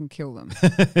fucking kill them.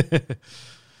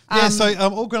 So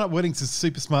all grown up weddings is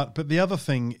super smart. But the other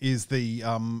thing is the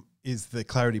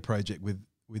Clarity Project with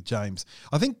James.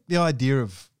 I think the idea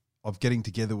of getting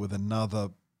together with another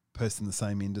person in the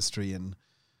same industry and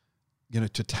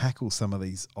to tackle some of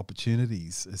these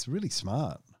opportunities is really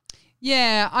smart.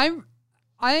 Yeah,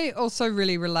 I also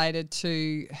really related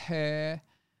to her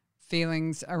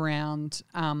feelings around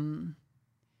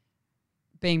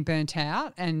being burnt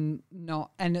out and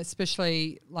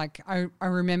especially like I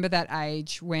remember that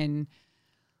age when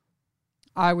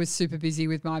I was super busy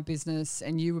with my business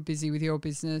and you were busy with your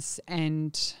business,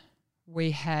 and we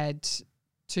had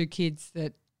 2 kids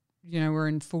that were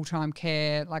in full-time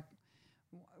care. Like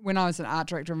when I was an art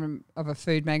director of a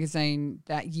food magazine,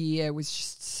 that year was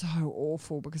just so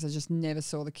awful because I just never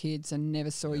saw the kids and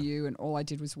never saw you, and all I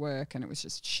did was work, and it was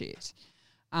just shit.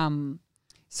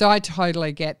 So I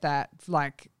totally get that.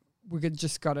 Like we could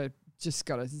just gotta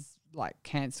like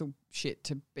cancel shit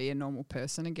to be a normal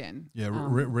person again. Yeah,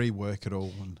 rework it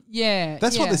all. And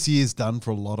that's what this year's done for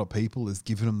a lot of people, is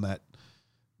given them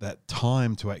that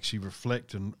time to actually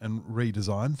reflect and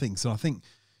redesign things. And I think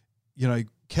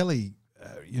Kelly.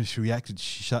 She reacted.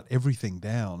 She shut everything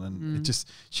down, and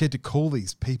she had to call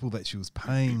these people that she was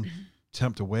paying to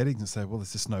come to weddings and say, "Well,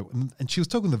 there's just no." And she was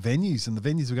talking to the venues, and the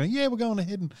venues were going, "Yeah, we're going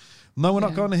ahead," and no, we're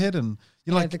not going ahead, and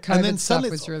the COVID and then stuff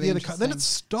was really interesting. Then it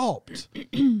stopped,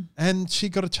 and she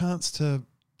got a chance to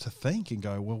think and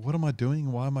go, "Well, what am I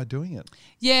doing? Why am I doing it?"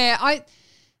 Yeah,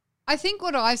 I think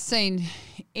what I've seen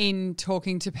in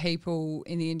talking to people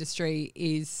in the industry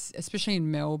is, especially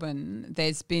in Melbourne,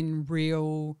 there's been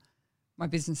real. My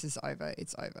business is over.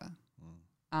 It's over.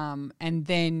 And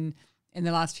then in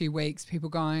the last few weeks, people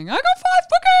going, I got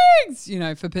 5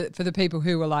 bookings, for the people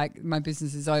who were like, my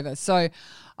business is over. So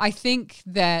I think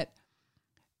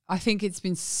it's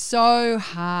been so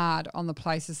hard on the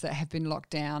places that have been locked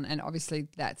down. And obviously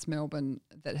that's Melbourne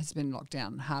that has been locked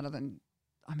down harder than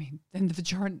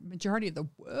the majority of the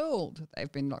world.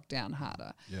 They've been locked down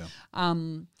harder. Yeah.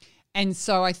 And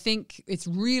so I think it's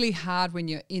really hard when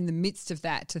you're in the midst of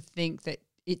that to think that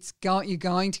you're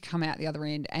going to come out the other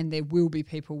end and there will be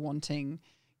people wanting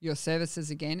your services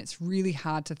again. It's really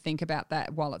hard to think about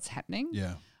that while it's happening.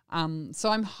 Yeah.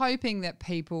 So I'm hoping that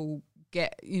people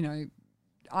get,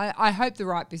 I hope the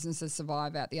right businesses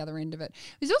survive out the other end of it.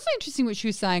 It was also interesting what she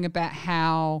was saying about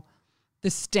how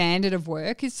the standard of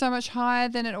work is so much higher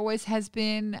than it always has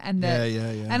been. And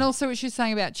and also what she was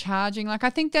saying about charging. Like, I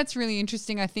think that's really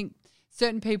interesting. I think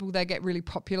certain people, they get really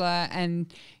popular,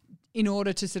 and in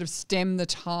order to sort of stem the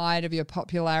tide of your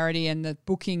popularity and the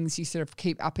bookings, you sort of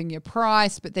keep upping your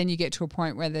price, but then you get to a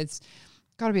point where there's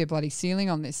got to be a bloody ceiling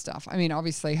on this stuff. I mean,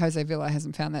 obviously, Jose Villa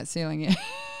hasn't found that ceiling yet.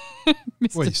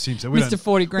 Well, he seems so. Mr.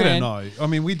 40 grand. We don't know. I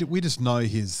mean, we just know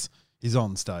he's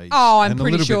on stage. Oh, I'm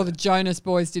pretty sure the Jonas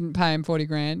Boys didn't pay him 40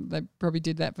 grand. They probably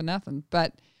did that for nothing.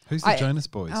 But who's the Jonas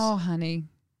Boys? Oh, honey.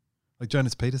 Like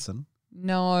Jonas Peterson?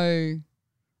 No.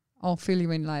 I'll fill you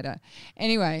in later.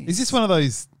 Anyway. Is this one of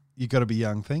those you got to be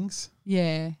young things?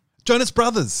 Yeah. Jonas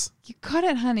Brothers. You got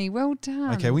it, honey. Well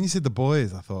done. Okay, when you said the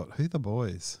boys, I thought, who are the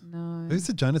boys? No. Who's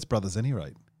the Jonas Brothers, any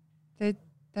rate?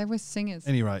 They were singers.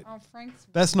 Any rate. Oh, Frank's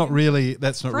That's not really.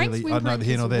 Frank's I know the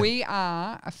here nor there. We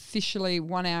are officially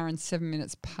 1 hour and 7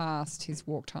 minutes past his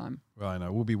walk time. Right,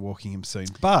 no, we'll be walking him soon.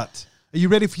 But are you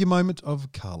ready for your moment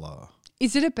of colour?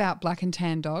 Is it about black and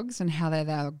tan dogs and how they're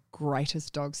the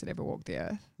greatest dogs that ever walked the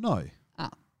earth? No. Oh,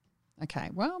 okay.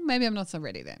 Well, maybe I'm not so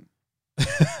ready then.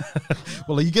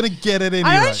 Well, are you going to get it anyway?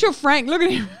 I'm not sure Frank. Look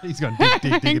at him. He's going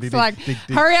dig, like,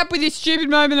 hurry up with your stupid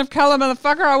moment of colour,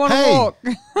 motherfucker. I want to walk.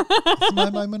 It's my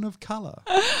moment of colour.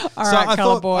 All right,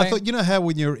 colour boy. I thought, you know how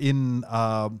when you're in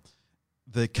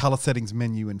the colour settings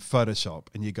menu in Photoshop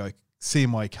and you go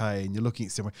CMYK and you're looking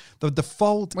at CMYK, the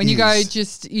default when you go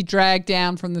you drag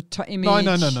down from the image.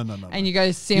 No. And you go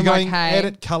to CMYK. You're going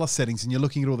edit colour settings and you're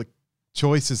looking at all the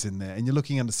choices in there and you're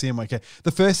looking under CMYK.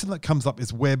 The first thing that comes up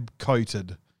is web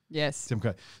coated. Yes.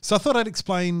 CMYK. So I thought I'd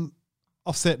explain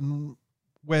offset and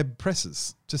web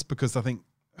presses just because I think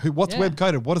what's web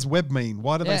coded? What does web mean?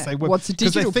 Why do they say web? What's a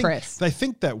digital press? They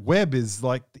think that web is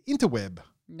like the interweb.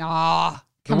 Nah.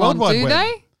 Come on, do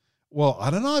they? Well, I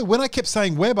don't know. When I kept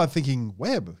saying web, I'm thinking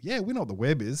web. Yeah, we know what the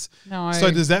web is. No.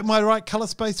 So does that my right colour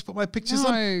space to put my pictures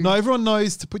on? No, everyone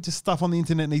knows to put your stuff on the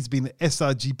internet needs to be in the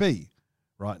sRGB.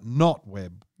 Right, not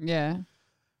web. Yeah.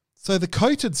 So the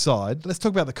coated side, let's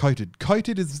talk about the coated.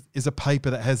 Coated is a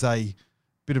paper that has a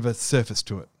bit of a surface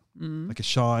to it, like a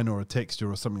shine or a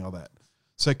texture or something like that.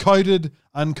 So coated,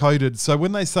 uncoated. So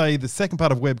when they say the second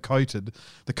part of web coated,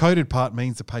 the coated part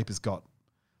means the paper's got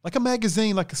like a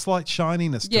magazine, like a slight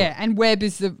shininess to it. Yeah, and web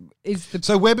is the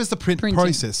So web is the printing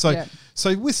process. So yeah.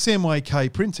 So with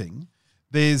CMYK printing,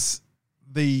 there's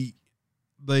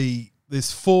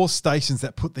there's 4 stations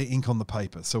that put their ink on the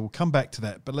paper. So we'll come back to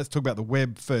that, but let's talk about the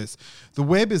web first. The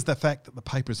web is the fact that the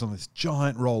paper is on this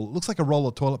giant roll. It looks like a roll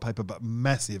of toilet paper, but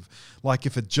massive. Like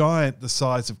if a giant the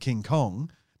size of King Kong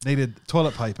needed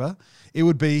toilet paper, it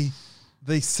would be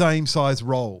the same size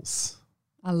rolls.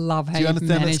 I love how you've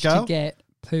managed to get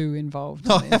poo involved.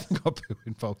 No, I haven't got poo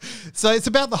involved. So it's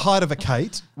about the height of a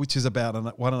Kate, which is about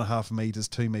 1.5 metres,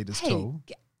 2 metres tall.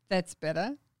 That's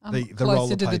better. I'm the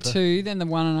closer to the 2 than the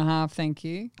 1.5, thank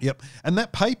you. Yep. And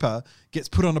that paper gets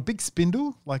put on a big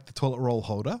spindle, like the toilet roll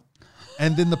holder,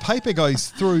 and then the paper goes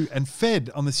through and fed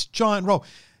on this giant roll.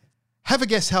 Have a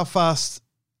guess how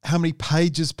many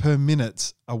pages per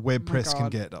minute a web press can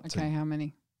get up to. Okay, how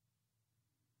many?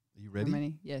 Are you ready? How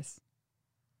many? Yes.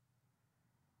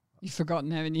 You've forgotten,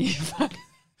 haven't you?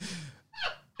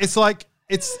 It's like,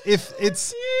 it's You're such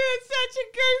a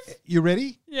goof. You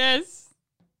ready? Yes.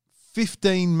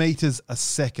 15 meters a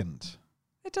second.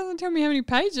 It doesn't tell me how many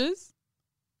pages.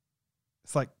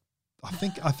 It's like, I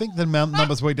think the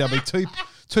numbers worked out to be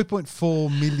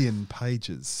 2.4 million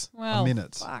pages a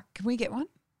minute. Fuck. Can we get one?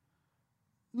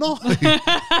 No. What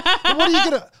are you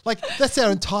going to, like, that's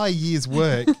our entire year's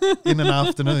work in an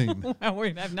afternoon. Well,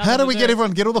 we'd have How do we get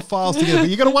all the files together?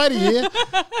 You got to wait a year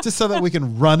just so that we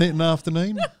can run it in an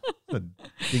afternoon. A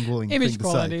dingling Image thing to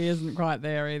quality say. isn't quite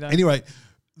there either. Anyway,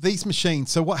 these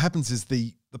machines, so what happens is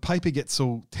the paper gets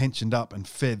all tensioned up and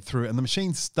fed through, and the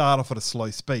machines start off at a slow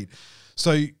speed.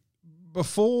 So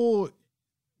before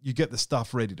you get the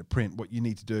stuff ready to print, what you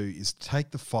need to do is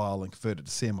take the file and convert it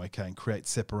to CMYK and create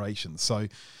separations. So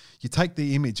you take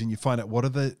the image and you find out what are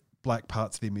the black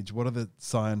parts of the image, what are the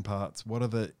cyan parts, what are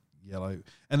the yellow,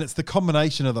 and it's the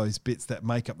combination of those bits that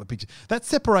make up the picture. That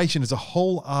separation is a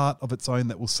whole art of its own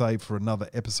that we'll save for another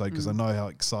episode because I know how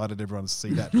excited everyone is to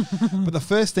see that. But the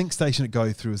first ink station it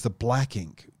goes through is the black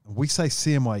ink. We say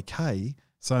CMYK,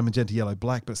 cyan, magenta, yellow,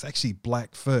 black, but it's actually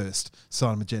black first,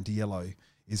 cyan, magenta, yellow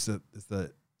is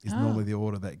normally the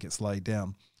order that gets laid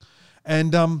down.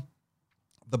 And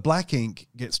the black ink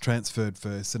gets transferred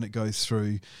first and it goes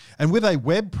through. And with a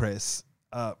web press,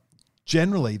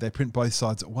 generally they print both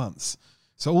sides at once.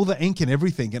 So all the ink and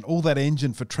everything and all that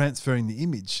engine for transferring the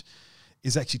image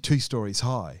is actually 2 stories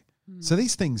high. So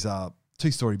these things are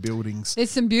 2-story buildings.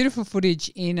 There's some beautiful footage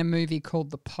in a movie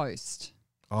called The Post.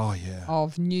 Oh, yeah.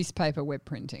 Of newspaper web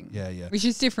printing. Yeah, yeah. Which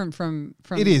is different from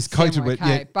it is coated with,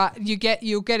 yeah. But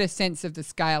you'll get a sense of the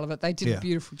scale of it. They did a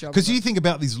beautiful job. Because you think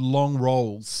about these long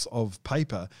rolls of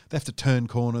paper, they have to turn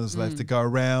corners, they have to go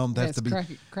around, they have to be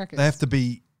crackers. They have to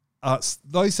be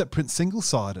those that print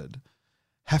single-sided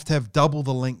have to have double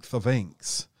the length of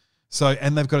inks. So,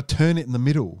 and they've got to turn it in the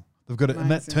middle. They've got to,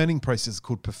 and that turning process is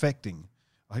called perfecting.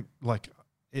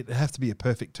 It has to be a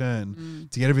perfect turn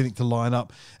to get everything to line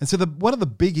up. And so one of the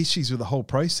big issues with the whole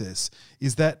process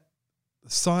is that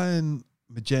cyan,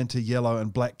 magenta, yellow,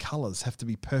 and black colours have to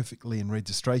be perfectly in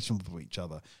registration with each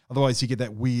other. Otherwise, you get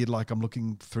that weird, like I'm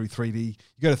looking through 3D.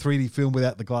 You go to 3D film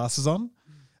without the glasses on,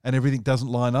 and everything doesn't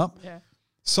line up. Yeah.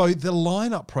 So the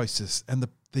lineup process and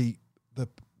the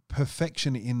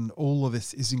perfection in all of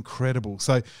this is incredible.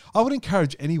 So I would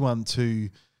encourage anyone to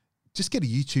just get a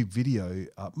YouTube video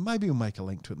up. Maybe we'll make a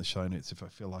link to it in the show notes if I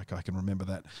feel like I can remember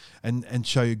that, and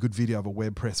show you a good video of a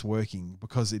web press working,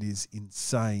 because it is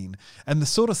insane. And the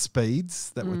sort of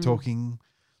speeds that we're talking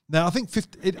now, I think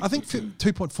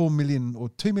 2.4 million or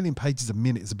 2 million pages a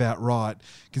minute is about right,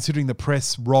 considering the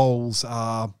press rolls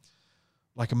are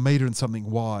like a metre and something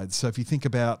wide. So if you think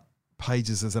about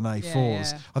pages as an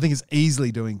A4s, I think it's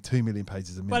easily doing 2 million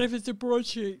pages a minute. But if it's a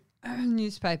broadsheet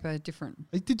newspaper,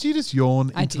 different. Did you just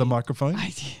yawn into the microphone?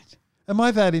 I did. Am I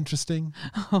that interesting?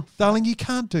 Oh, darling, you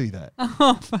can't do that.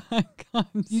 Oh, fuck.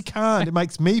 You can't. It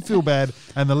makes me feel bad.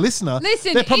 And the listener,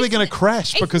 listen, they're probably going to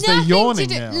crash because they're yawning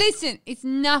now. Listen, it's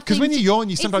nothing. Because when you yawn,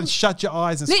 you sometimes shut your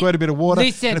eyes and squirt a bit of water.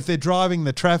 And if they're driving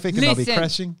the traffic and they'll be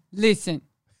crashing. Listen,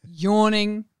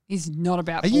 yawning is not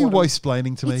about boredom. Are you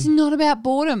woe-splaining to me? It's not about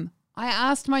boredom. I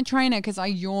asked my trainer, because I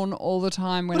yawn all the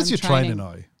time when I'm training. What does your trainer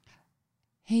know?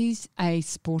 He's a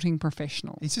sporting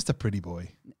professional. He's just a pretty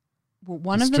boy. Well,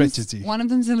 one of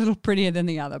them's a little prettier than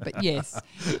the other, but yes.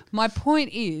 My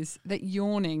point is that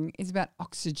yawning is about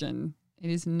oxygen. It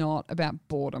is not about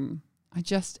boredom. I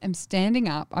just am standing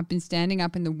up. I've been standing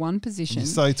up in the one position. You're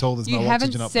so tall, there's no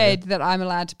oxygen up there. You haven't said that I'm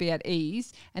allowed to be at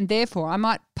ease, and therefore I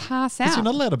might pass out, you're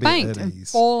not allowed to be faint, at and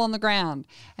ease. fall on the ground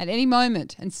at any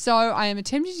moment. And so I am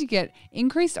attempting to get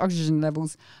increased oxygen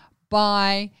levels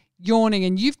by yawning,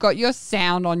 and you've got your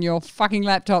sound on your fucking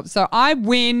laptop, so I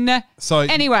win. So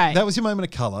anyway, that was your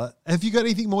moment of colour. Have you got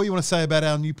anything more you want to say about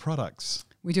our new products?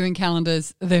 We're doing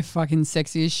calendars. They're fucking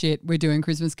sexy as shit. We're doing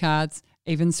Christmas cards,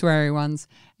 even sweary ones.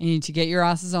 You need to get your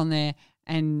asses on there,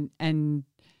 and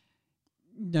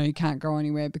no, you can't go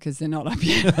anywhere because they're not up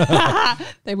yet.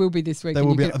 They will be this week. They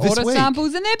will be this order week.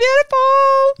 Samples, and they're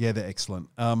beautiful. Yeah, they're excellent.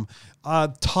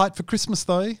 Tight for Christmas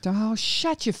though. Oh,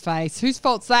 shut your face. Whose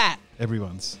fault's that?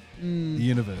 Everyone's. The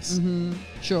universe. Mm-hmm.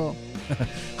 Sure.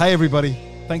 Hey, everybody.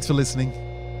 Thanks for listening.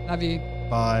 Love you.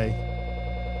 Bye.